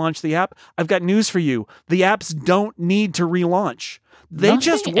quit and relaunch the app. I've got news for you. The apps don't need to relaunch. They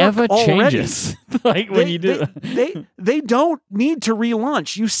just work ever already. Changes. Like when you do they don't need to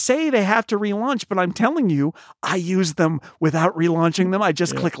relaunch. You say they have to relaunch, but I'm telling you, I use them without relaunching them. I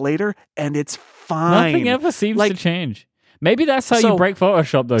just click later and it's fine. Nothing ever seems to change. Maybe that's how you break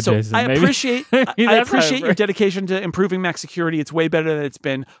Photoshop, though, Jason. I appreciate your dedication to improving Mac security. It's way better than it's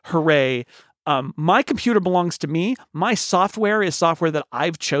been. Hooray. My computer belongs to me. My software is software that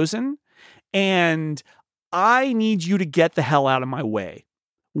I've chosen. And I need you to get the hell out of my way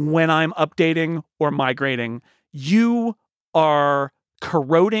when I'm updating or migrating. You are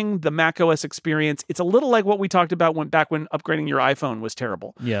corroding the macOS experience. It's a little like what we talked about back when upgrading your iPhone was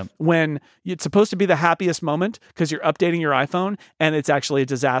terrible. Yeah. When it's supposed to be the happiest moment because you're updating your iPhone and it's actually a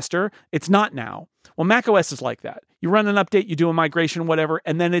disaster. It's not now. Well, macOS is like that. You run an update, you do a migration, whatever,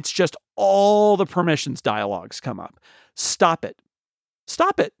 and then it's just all the permissions dialogues come up. Stop it.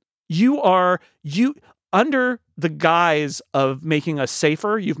 Stop it. You under the guise of making us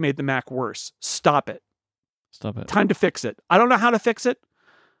safer, you've made the Mac worse. Stop it. Stop it. Time to fix it. I don't know how to fix it.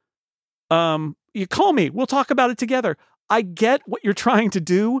 You call me. We'll talk about it together. I get what you're trying to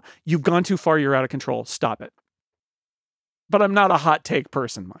do. You've gone too far. You're out of control. Stop it. But I'm not a hot take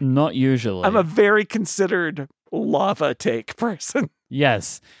person, Mike. Not usually. I'm a very considered lava take person.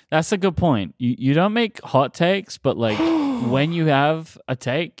 Yes, that's a good point. You don't make hot takes, but like when you have a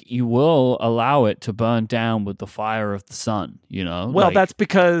take, you will allow it to burn down with the fire of the sun, you know? Well, like, that's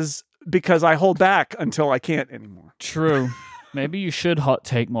because I hold back until I can't anymore. True. Maybe you should hot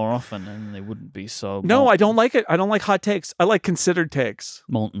take more often and they wouldn't be so No, I don't like it. I don't like hot takes. I like considered takes.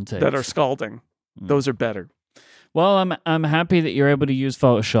 Molten takes. That are scalding. Those are better. Well, I'm happy that you're able to use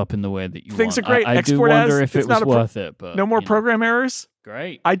Photoshop in the way that you Things want. are great. I do wonder if it was worth it, but no more program errors.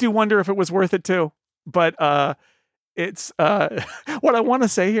 Great. I do wonder if it was worth it too. But it's what I want to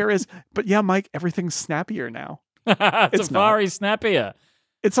say here is, but yeah, Mike, everything's snappier now. Safari snappier.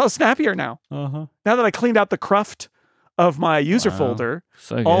 It's all snappier now. Uh-huh. Now that I cleaned out the cruft of my user folder,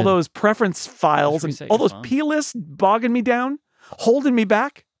 all those preference files and all those P lists bogging me down, holding me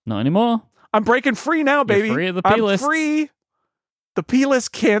back. Not anymore. I'm breaking free now, baby. You're free of the P lists. I'm free. The P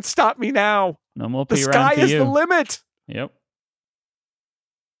list can't stop me now. No more P The sky is the limit. Yep.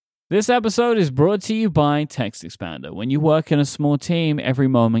 This episode is brought to you by Text Expander. When you work in a small team, every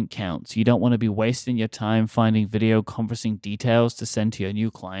moment counts. You don't want to be wasting your time finding video conferencing details to send to your new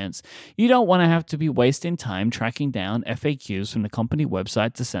clients. You don't want to have to be wasting time tracking down FAQs from the company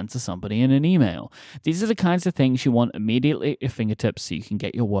website to send to somebody in an email. These are the kinds of things you want immediately at your fingertips so you can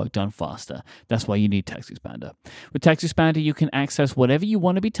get your work done faster. That's why you need Text Expander. With Text Expander, you can access whatever you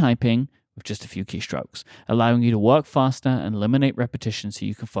want to be typing with just a few keystrokes, allowing you to work faster and eliminate repetition so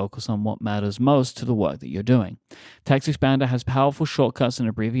you can focus on what matters most to the work that you're doing. Text Expander has powerful shortcuts and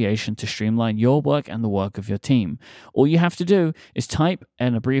abbreviation to streamline your work and the work of your team. All you have to do is type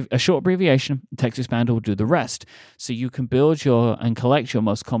a short abbreviation, and Text Expander will do the rest, so you can build and collect your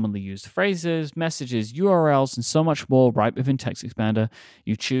most commonly used phrases, messages, URLs, and so much more right within Text Expander.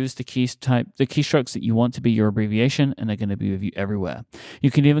 You choose the keystrokes that you want to be your abbreviation, and they're going to be with you everywhere. You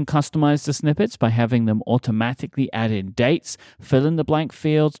can even customize the snippets by having them automatically add in dates, fill in the blank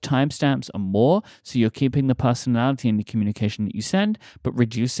fields, timestamps, and more, so you're keeping the personality in the communication that you send, but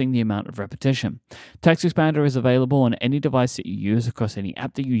reducing the amount of repetition. Text Expander is available on any device that you use across any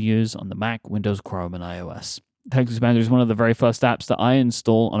app that you use on the Mac, Windows, Chrome, and iOS. Text Expander is one of the very first apps that I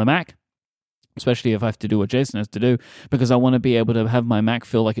install on a Mac, especially if I have to do what Jason has to do, because I want to be able to have my Mac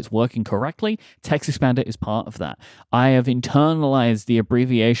feel like it's working correctly. Text Expander is part of that. I have internalized the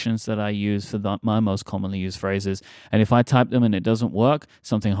abbreviations that I use for my most commonly used phrases, and if I type them and it doesn't work,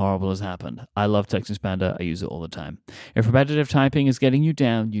 something horrible has happened. I love Text Expander. I use it all the time. If repetitive typing is getting you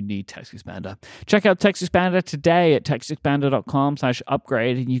down, you need Text Expander. Check out Text Expander today at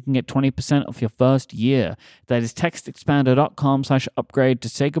textexpander.com/upgrade, and you can get 20% off your first year. That is textexpander.com/upgrade to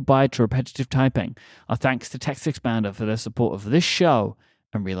say goodbye to repetitive typing. Our thanks to Text Expander for their support of this show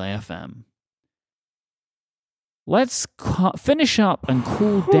and Relay FM. Let's finish up and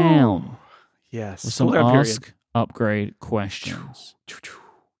cool down. Yes. With some ask upgrade questions.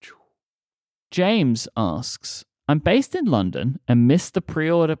 James asks, I'm based in London and missed the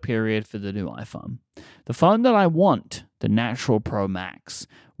pre-order period for the new iPhone. The phone that I want, the Natural Pro Max,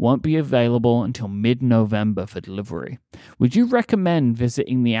 won't be available until mid-November for delivery. Would you recommend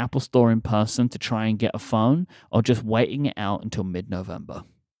visiting the Apple Store in person to try and get a phone, or just waiting it out until mid-November?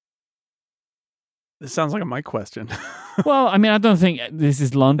 This sounds like a Mike question. Well, I mean, I don't think this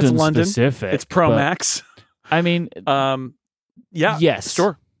is London specific. It's Pro Max. I mean, yeah. Yes.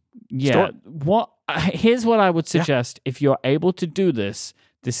 Sure. Yeah. Here's what I would suggest. Yeah. If you're able to do this,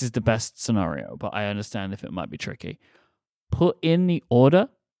 this is the best scenario, but I understand if it might be tricky. Put in the order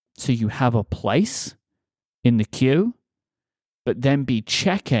so you have a place in the queue, but then be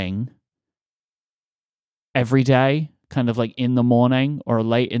checking every day, kind of like in the morning or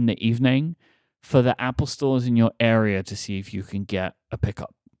late in the evening, for the Apple stores in your area to see if you can get a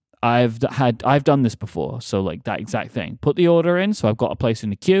pickup. I've done this before, so like that exact thing. Put the order in, so I've got a place in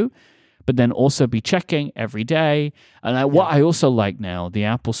the queue, but then also be checking every day. And what I also like now, the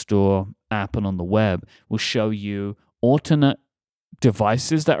Apple Store app and on the web will show you alternate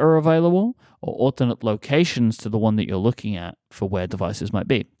devices that are available or alternate locations to the one that you're looking at for where devices might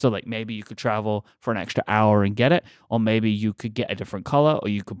be. So like maybe you could travel for an extra hour and get it, or maybe you could get a different color, or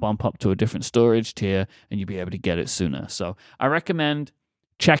you could bump up to a different storage tier and you'd be able to get it sooner. So I recommend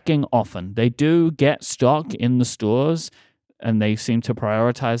checking often. They do get stock in the stores, and they seem to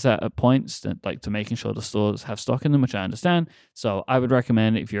prioritize that at points, like to making sure the stores have stock in them, which I understand. So I would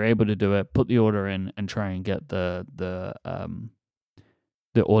recommend, if you're able to do it, put the order in and try and get the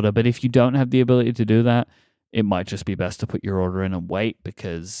order. But if you don't have the ability to do that, it might just be best to put your order in and wait,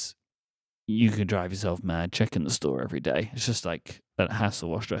 because you could drive yourself mad checking the store every day. It's just like that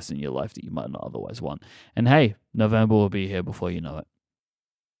hassle or stress in your life that you might not otherwise want. And hey, November will be here before you know it.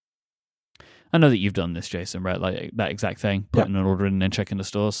 I know that you've done this, Jason, right? Like that exact thing, putting an order in and then checking the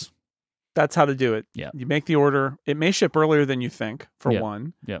stores. That's how to do it. Yeah. You make the order. It may ship earlier than you think, for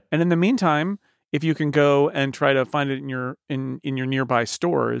one. Yeah. And in the meantime, if you can go and try to find it in your nearby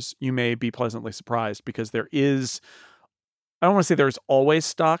stores, you may be pleasantly surprised, because there is, I don't want to say there's always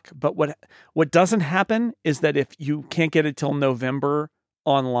stock, but what doesn't happen is that if you can't get it till November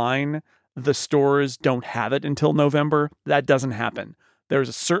online, the stores don't have it until November. That doesn't happen. There's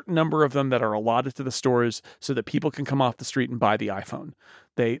a certain number of them that are allotted to the stores so that people can come off the street and buy the iPhone.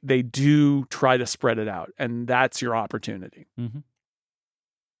 They do try to spread it out, and that's your opportunity. Mm-hmm.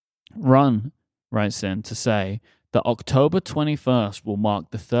 Run writes in to say that October 21st will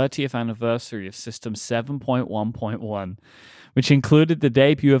mark the 30th anniversary of System 7.1.1, which included the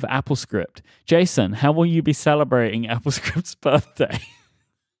debut of AppleScript. Jason, how will you be celebrating AppleScript's birthday?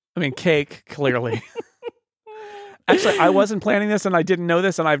 I mean, cake, clearly. Actually, I wasn't planning this, and I didn't know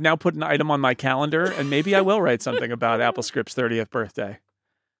this, and I've now put an item on my calendar, and maybe I will write something about AppleScript's 30th birthday.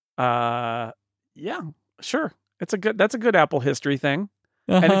 Yeah, sure. That's a good Apple history thing.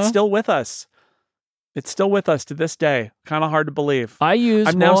 And it's still with us. It's still with us to this day. Kind of hard to believe. I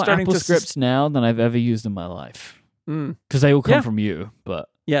use more AppleScripts now than I've ever used in my life. Because they all come from you, but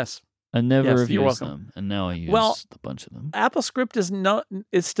yes, I never have used them, and now I use a bunch of them. AppleScript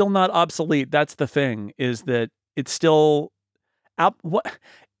is still not obsolete. That's the thing, is that it's still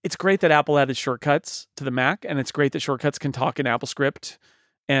it's great that Apple added shortcuts to the Mac, and it's great that shortcuts can talk in AppleScript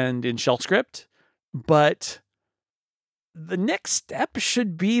and in shell script, but the next step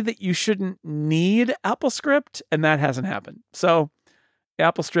should be that you shouldn't need AppleScript, and that hasn't happened. So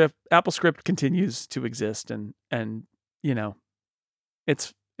AppleScript continues to exist, and you know,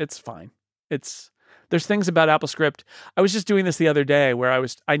 it's fine. There's things about AppleScript. I was just doing this the other day where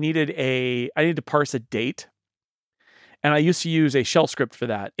I needed to parse a date, and I used to use a shell script for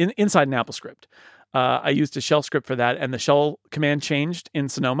that inside an AppleScript. I used a shell script for that, and the shell command changed in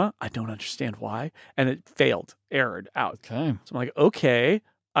Sonoma. I don't understand why, and it errored out. Okay. So I'm like, okay,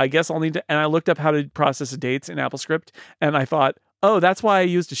 I guess I'll need to. And I looked up how to process dates in AppleScript, and I thought, oh, that's why I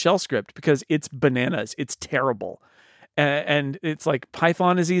used a shell script, because it's bananas. It's terrible. And it's like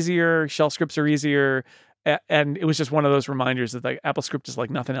Python is easier, shell scripts are easier. And it was just one of those reminders that like AppleScript is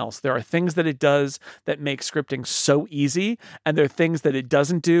like nothing else. There are things that it does that make scripting so easy, and there are things that it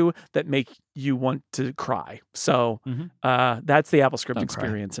doesn't do that make you want to cry. So that's the AppleScript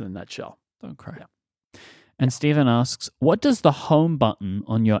experience in a nutshell. Don't cry. Yeah. And Stephen asks, what does the home button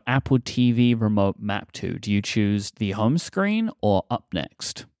on your Apple TV remote map to? Do you choose the home screen or up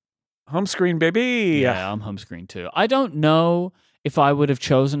next? Home screen, baby. Yeah, I'm home screen too. I don't know if I would have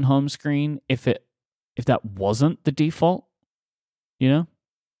chosen home screen if that wasn't the default, you know?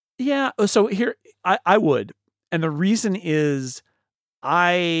 Yeah. So here I would. And the reason is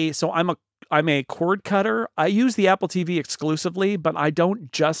I'm a cord cutter. I use the Apple TV exclusively, but I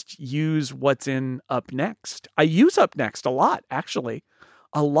don't just use what's in Up Next. I use Up Next a lot, actually.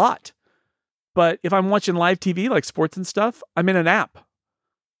 A lot. But if I'm watching live TV, like sports and stuff, I'm in an app.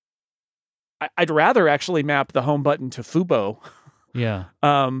 I'd rather actually map the home button to Fubo. Yeah.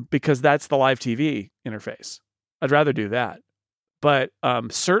 Because that's the live TV interface. I'd rather do that. But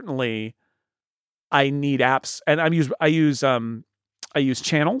certainly I need apps, and I use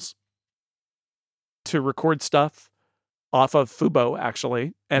channels to record stuff off of Fubo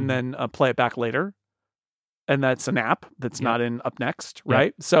actually, and then play it back later. And that's an app that's not in Up Next,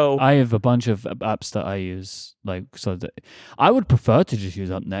 right? So I have a bunch of apps that I use, so that I would prefer to just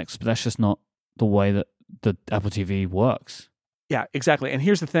use Up Next, but that's just not the way that the Apple TV works. Yeah, exactly. And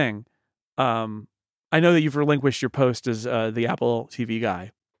here's the thing. I know that you've relinquished your post as the Apple TV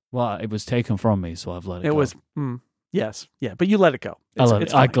guy. Well, it was taken from me, so I've let it go. It was, yes. Yeah, but you let it go.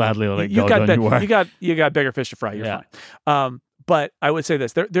 I gladly let it go. Don't you worry. You got bigger fish to fry. You're fine. But I would say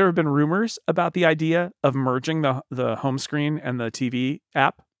this. There have been rumors about the idea of merging the home screen and the TV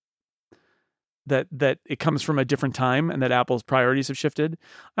app. That it comes from a different time and that Apple's priorities have shifted.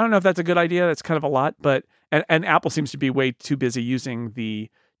 I don't know if that's a good idea. That's kind of a lot, but and Apple seems to be way too busy using the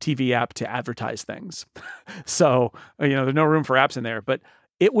TV app to advertise things. So, there's no room for apps in there, but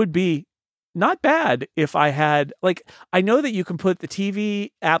it would be not bad if I had, I know that you can put the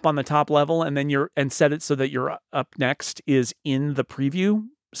TV app on the top level and then set it so that your Up Next is in the preview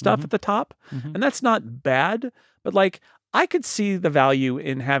stuff at the top. And that's not bad, but I could see the value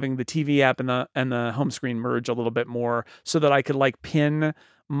in having the TV app and the home screen merge a little bit more so that I could pin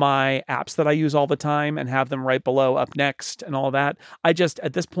my apps that I use all the time and have them right below Up Next and all that.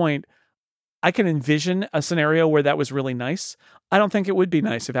 At this point, I can envision a scenario where that was really nice. I don't think it would be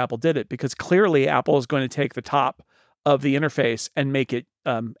nice if Apple did it, because clearly Apple is going to take the top of the interface and make it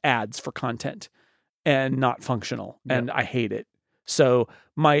ads for content and not functional. Yep. And I hate it. So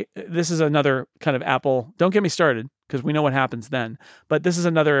this is another kind of Apple. Don't get me started, because we know what happens then. But this is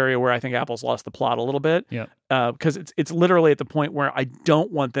another area where I think Apple's lost the plot a little bit. Yeah. Because it's literally at the point where I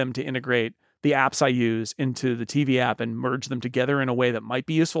don't want them to integrate the apps I use into the TV app and merge them together in a way that might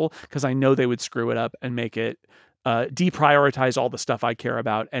be useful, because I know they would screw it up and make it deprioritize all the stuff I care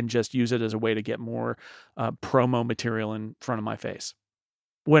about and just use it as a way to get more promo material in front of my face,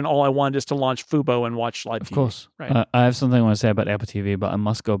 when all I want is to launch Fubo and watch live TV. Of course. Right. I have something I want to say about Apple TV, but I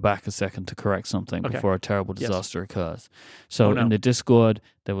must go back a second to correct something Okay. before a terrible disaster occurs. So no. in the Discord,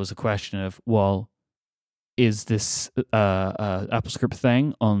 there was a question of, well, is this AppleScript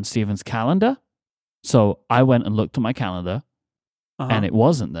thing on Steven's calendar? So I went and looked at my calendar, and it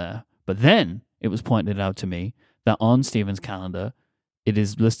wasn't there. But then it was pointed out to me that on Steven's calendar, it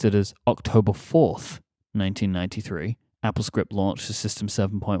is listed as October 4th, 1993. AppleScript launched to System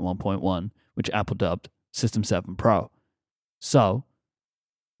 7.1.1, which Apple dubbed System 7 Pro. So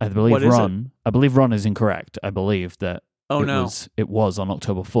I believe Ron is incorrect. I believe that it was on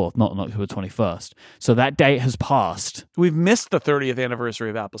October 4th, not on October 21st. So that date has passed. We've missed the 30th anniversary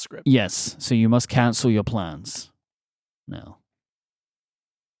of AppleScript. Yes, so you must cancel your plans now.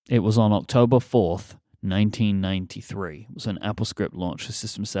 It was on October 4th, 1993. It was an AppleScript launch for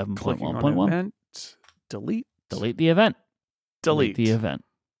System 7.1.1. Delete. Delete the event. Delete the event.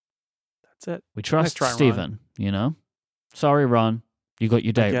 That's it. We trust Ron. Steven, Sorry, Ron. You got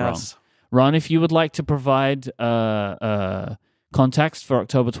your date wrong. Ron, if you would like to provide context for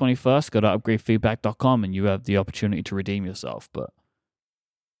October 21st, go to upgradefeedback.com and you have the opportunity to redeem yourself. But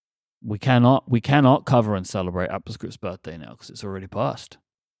we cannot cover and celebrate AppleScript's birthday now because it's already passed.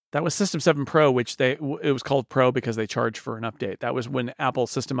 That was System 7 Pro, which it was called Pro because they charged for an update. That was when Apple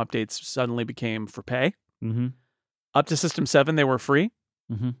system updates suddenly became for pay. Mm-hmm. Up to System 7, they were free.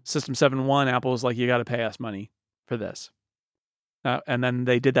 Mm-hmm. System 7.1, Apple was like, you got to pay us money for this. And then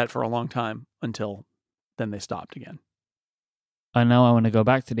they did that for a long time until then they stopped again. I know I want to go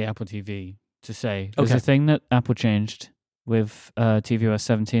back to the Apple TV to say there's a thing that Apple changed with tvOS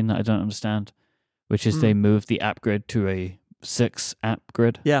 17 that I don't understand, which is they moved the app grid to a 6 app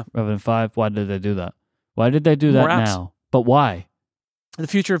grid rather than 5. Why did they do that? Why did they do that now? But why? The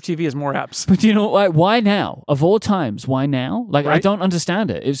future of TV is more apps. But you know what? Why now? Of all times, why now? Like, right? I don't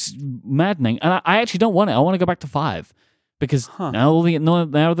understand it. It's maddening. And I actually don't want it. I want to go back to 5. Because now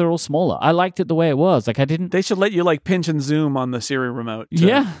they're all smaller. I liked it the way it was. Like, I didn't... They should let you, like, pinch and zoom on the Siri remote.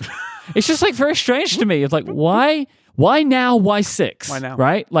 Yeah. It's just, like, very strange to me. It's like, why now? Why 6? Why now?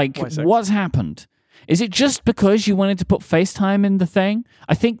 Right? Like, what's happened? Is it just because you wanted to put FaceTime in the thing?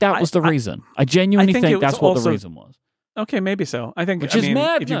 I think that was the reason. I genuinely think that's what the reason was. Okay, maybe so. I think, Which is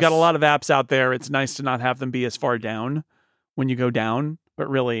madness. If you've got a lot of apps out there, it's nice to not have them be as far down when you go down. But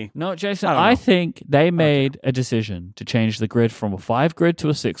really... No, Jason, I think they made a decision to change the grid from a 5 grid to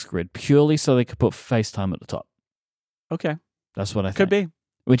a 6 grid purely so they could put FaceTime at the top. Okay. That's what I think. Could be.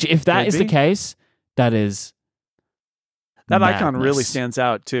 Which, if that is the case, that is That madness. icon really stands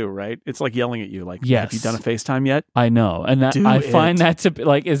out too, right? It's like yelling at you, like, yes. Have you done a FaceTime yet? I know. And that, I find that to be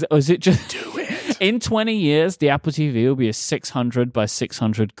like, is it just... Do it. In 20 years, the Apple TV will be a 600 by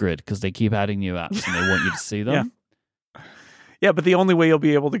 600 grid because they keep adding new apps and they want you to see them. Yeah, but the only way you'll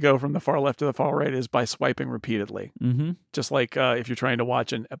be able to go from the far left to the far right is by swiping repeatedly. Mm-hmm. Just like if you're trying to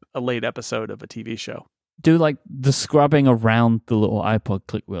watch a late episode of a TV show. Do like the scrubbing around the little iPod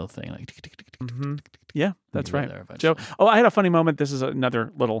click wheel thing. Like, yeah, that's right. Joe. Oh, I had a funny moment. This is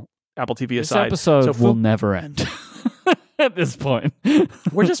another little Apple TV aside. This episode will never end at this point.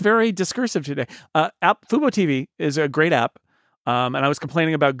 We're just very discursive today. Fubo TV is a great app. And I was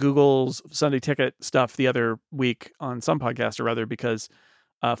complaining about Google's Sunday Ticket stuff the other week on some podcast or other because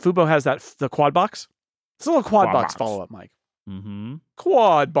Fubo has the quad box. It's a little quad box follow-up, Mike. Mm-hmm.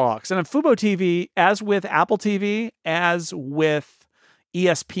 Quad box. And on Fubo TV, as with Apple TV, as with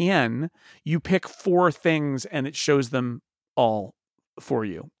ESPN, you pick 4 things and it shows them all for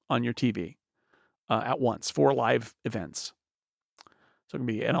you on your TV at once, 4 live events. So it can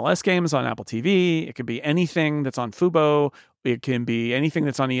be MLS games on Apple TV. It could be anything that's on Fubo. It can be anything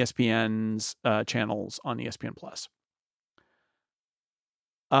that's on ESPN's channels on ESPN Plus.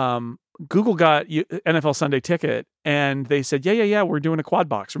 Google got NFL Sunday Ticket, and they said, yeah, we're doing a quad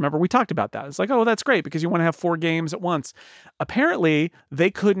box. Remember, we talked about that. It's like, oh, that's great because you want to have 4 games at once. Apparently,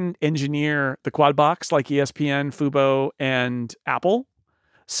 they couldn't engineer the quad box like ESPN, Fubo, and Apple.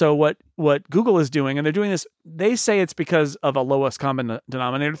 So what Google is doing, and they're doing this, they say it's because of a lowest common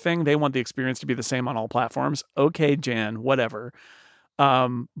denominator thing. They want the experience to be the same on all platforms. Okay, Jan, whatever.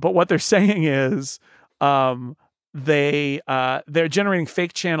 But what they're saying is they're generating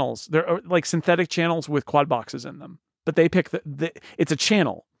fake channels. They're like synthetic channels with quad boxes in them. But they pick it's a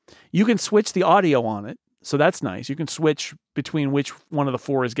channel. You can switch the audio on it. So that's nice. You can switch between which one of the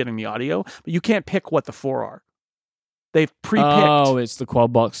 4 is getting the audio, but you can't pick what the 4 are. They've pre-picked. Oh, it's the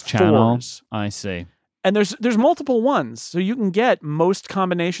quad box channel. 4s. I see. And there's multiple ones, so you can get most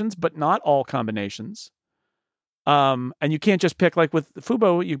combinations, but not all combinations. And you can't just pick, like with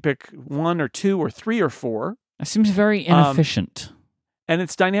Fubo, you pick 1 or 2 or 3 or 4. That seems very inefficient. And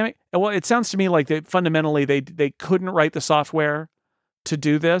it's dynamic. Well, it sounds to me like they couldn't write the software to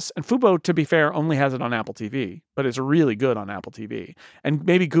do this. And Fubo, to be fair, only has it on Apple TV, but it's really good on Apple TV. And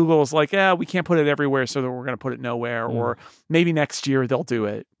maybe Google is like, we can't put it everywhere, so that we're going to put it nowhere. Or maybe next year they'll do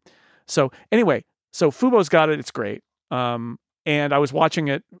it. So anyway, Fubo's got it. It's great. And I was watching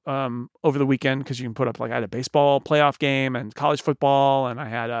it over the weekend because you can put up, like, I had a baseball playoff game and college football, and I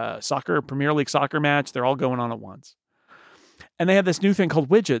had a Premier League soccer match. They're all going on at once. And they have this new thing called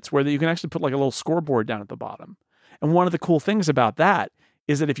widgets where you can actually put like a little scoreboard down at the bottom. And one of the cool things about that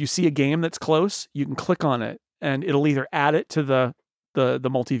is that if you see a game that's close, you can click on it and it'll either add it to the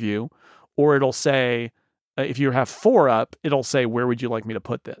multi-view, or it'll say, if you have 4 up, it'll say, where would you like me to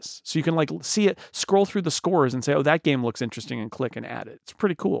put this? So you can like see it, scroll through the scores and say, oh, that game looks interesting, and click and add it. It's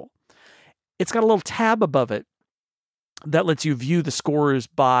pretty cool. It's got a little tab above it that lets you view the scores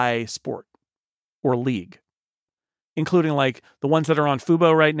by sport or league, including like the ones that are on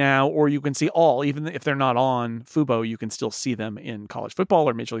Fubo right now, or you can see all, even if they're not on Fubo, you can still see them in college football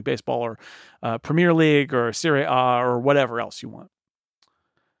or Major League Baseball or Premier League or Serie A or whatever else you want.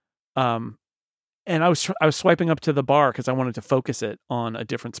 And I was swiping up to the bar because I wanted to focus it on a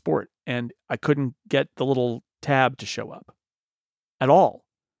different sport, and I couldn't get the little tab to show up at all.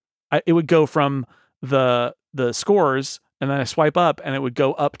 It would go from the scores, and then I swipe up, and it would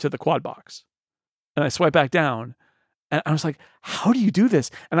go up to the quad box, and I swipe back down. And I was like, how do you do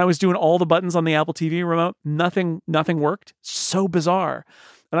this? And I was doing all the buttons on the Apple TV remote. Nothing worked. So bizarre.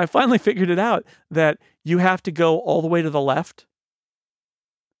 And I finally figured it out that you have to go all the way to the left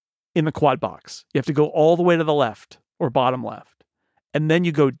in the quad box. You have to go all the way to the left or bottom left. And then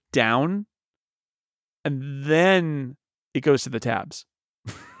you go down, and then it goes to the tabs.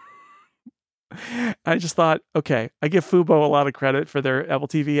 I just thought, okay, I give Fubo a lot of credit for their Apple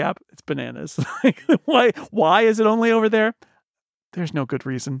TV app. It's bananas. Why is it only over there? There's no good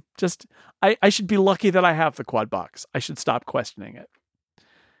reason. Just, I should be lucky that I have the quad box. I should stop questioning it.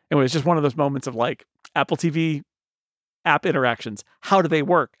 Anyway, it's just one of those moments of like, Apple TV app interactions. How do they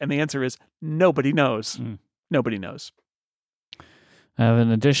work? And the answer is nobody knows. Nobody knows. I have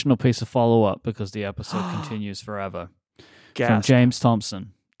an additional piece of follow-up because the episode continues forever. Gasp. From James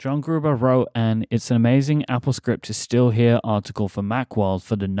Thompson. John Gruber wrote an It's an Amazing Apple Script is Still Here article for Macworld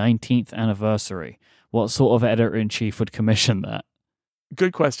for the 19th anniversary. What sort of editor-in-chief would commission that?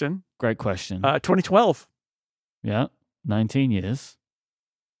 Good question. Great question. 2012. Yeah, 19 years.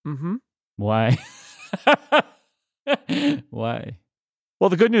 Mm-hmm. Why? Why? Well,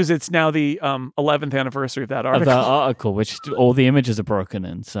 the good news, it's now the 11th anniversary of that article. Of that article, which all the images are broken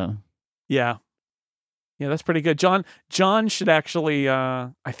in, so... Yeah. Yeah, that's pretty good. John should actually,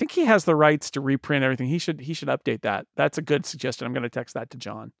 I think he has the rights to reprint everything. He should update that. That's a good suggestion. I'm going to text that to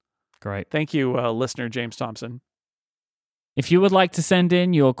John. Great. Thank you, listener James Thompson. If you would like to send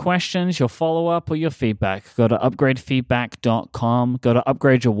in your questions, your follow-up, or your feedback, go to upgradefeedback.com. Go to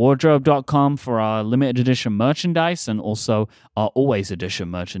upgradeyourwardrobe.com for our limited edition merchandise and also our always edition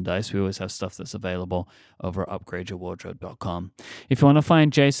merchandise. We always have stuff that's available over at upgradeyourwardrobe.com. If you want to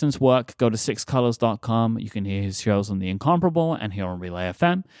find Jason's work, go to sixcolors.com. You can hear his shows on The Incomparable and here on Relay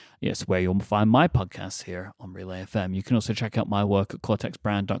FM. Yes, where you'll find my podcasts here on Relay FM. You can also check out my work at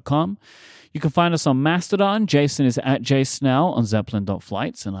cortexbrand.com. You can find us on Mastodon. Jason is at jsnell on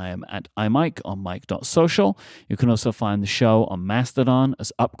zeppelin.flights, and I am at imike on mike.social. You can also find the show on Mastodon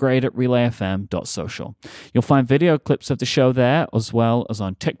as upgrade at relayfm.social. You'll find video clips of the show there, as well as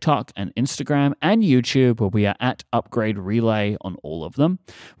on TikTok and Instagram and YouTube, where we are at Upgrade Relay on all of them.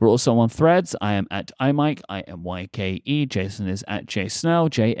 We're also on Threads. I am at imike, IMYKE. Jason is at jsnell,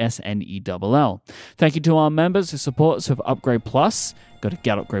 JSNELL. Thank you to our members who support us with Upgrade Plus. Go to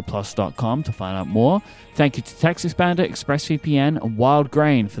getupgradeplus.com to find out more. Thank you to TextExpander, ExpressVPN, and Wild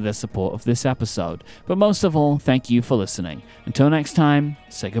Grain for their support of this episode. But most of all, thank you for listening. Until next time,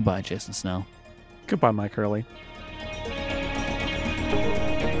 say goodbye, Jason Snell. Goodbye, Mike Hurley.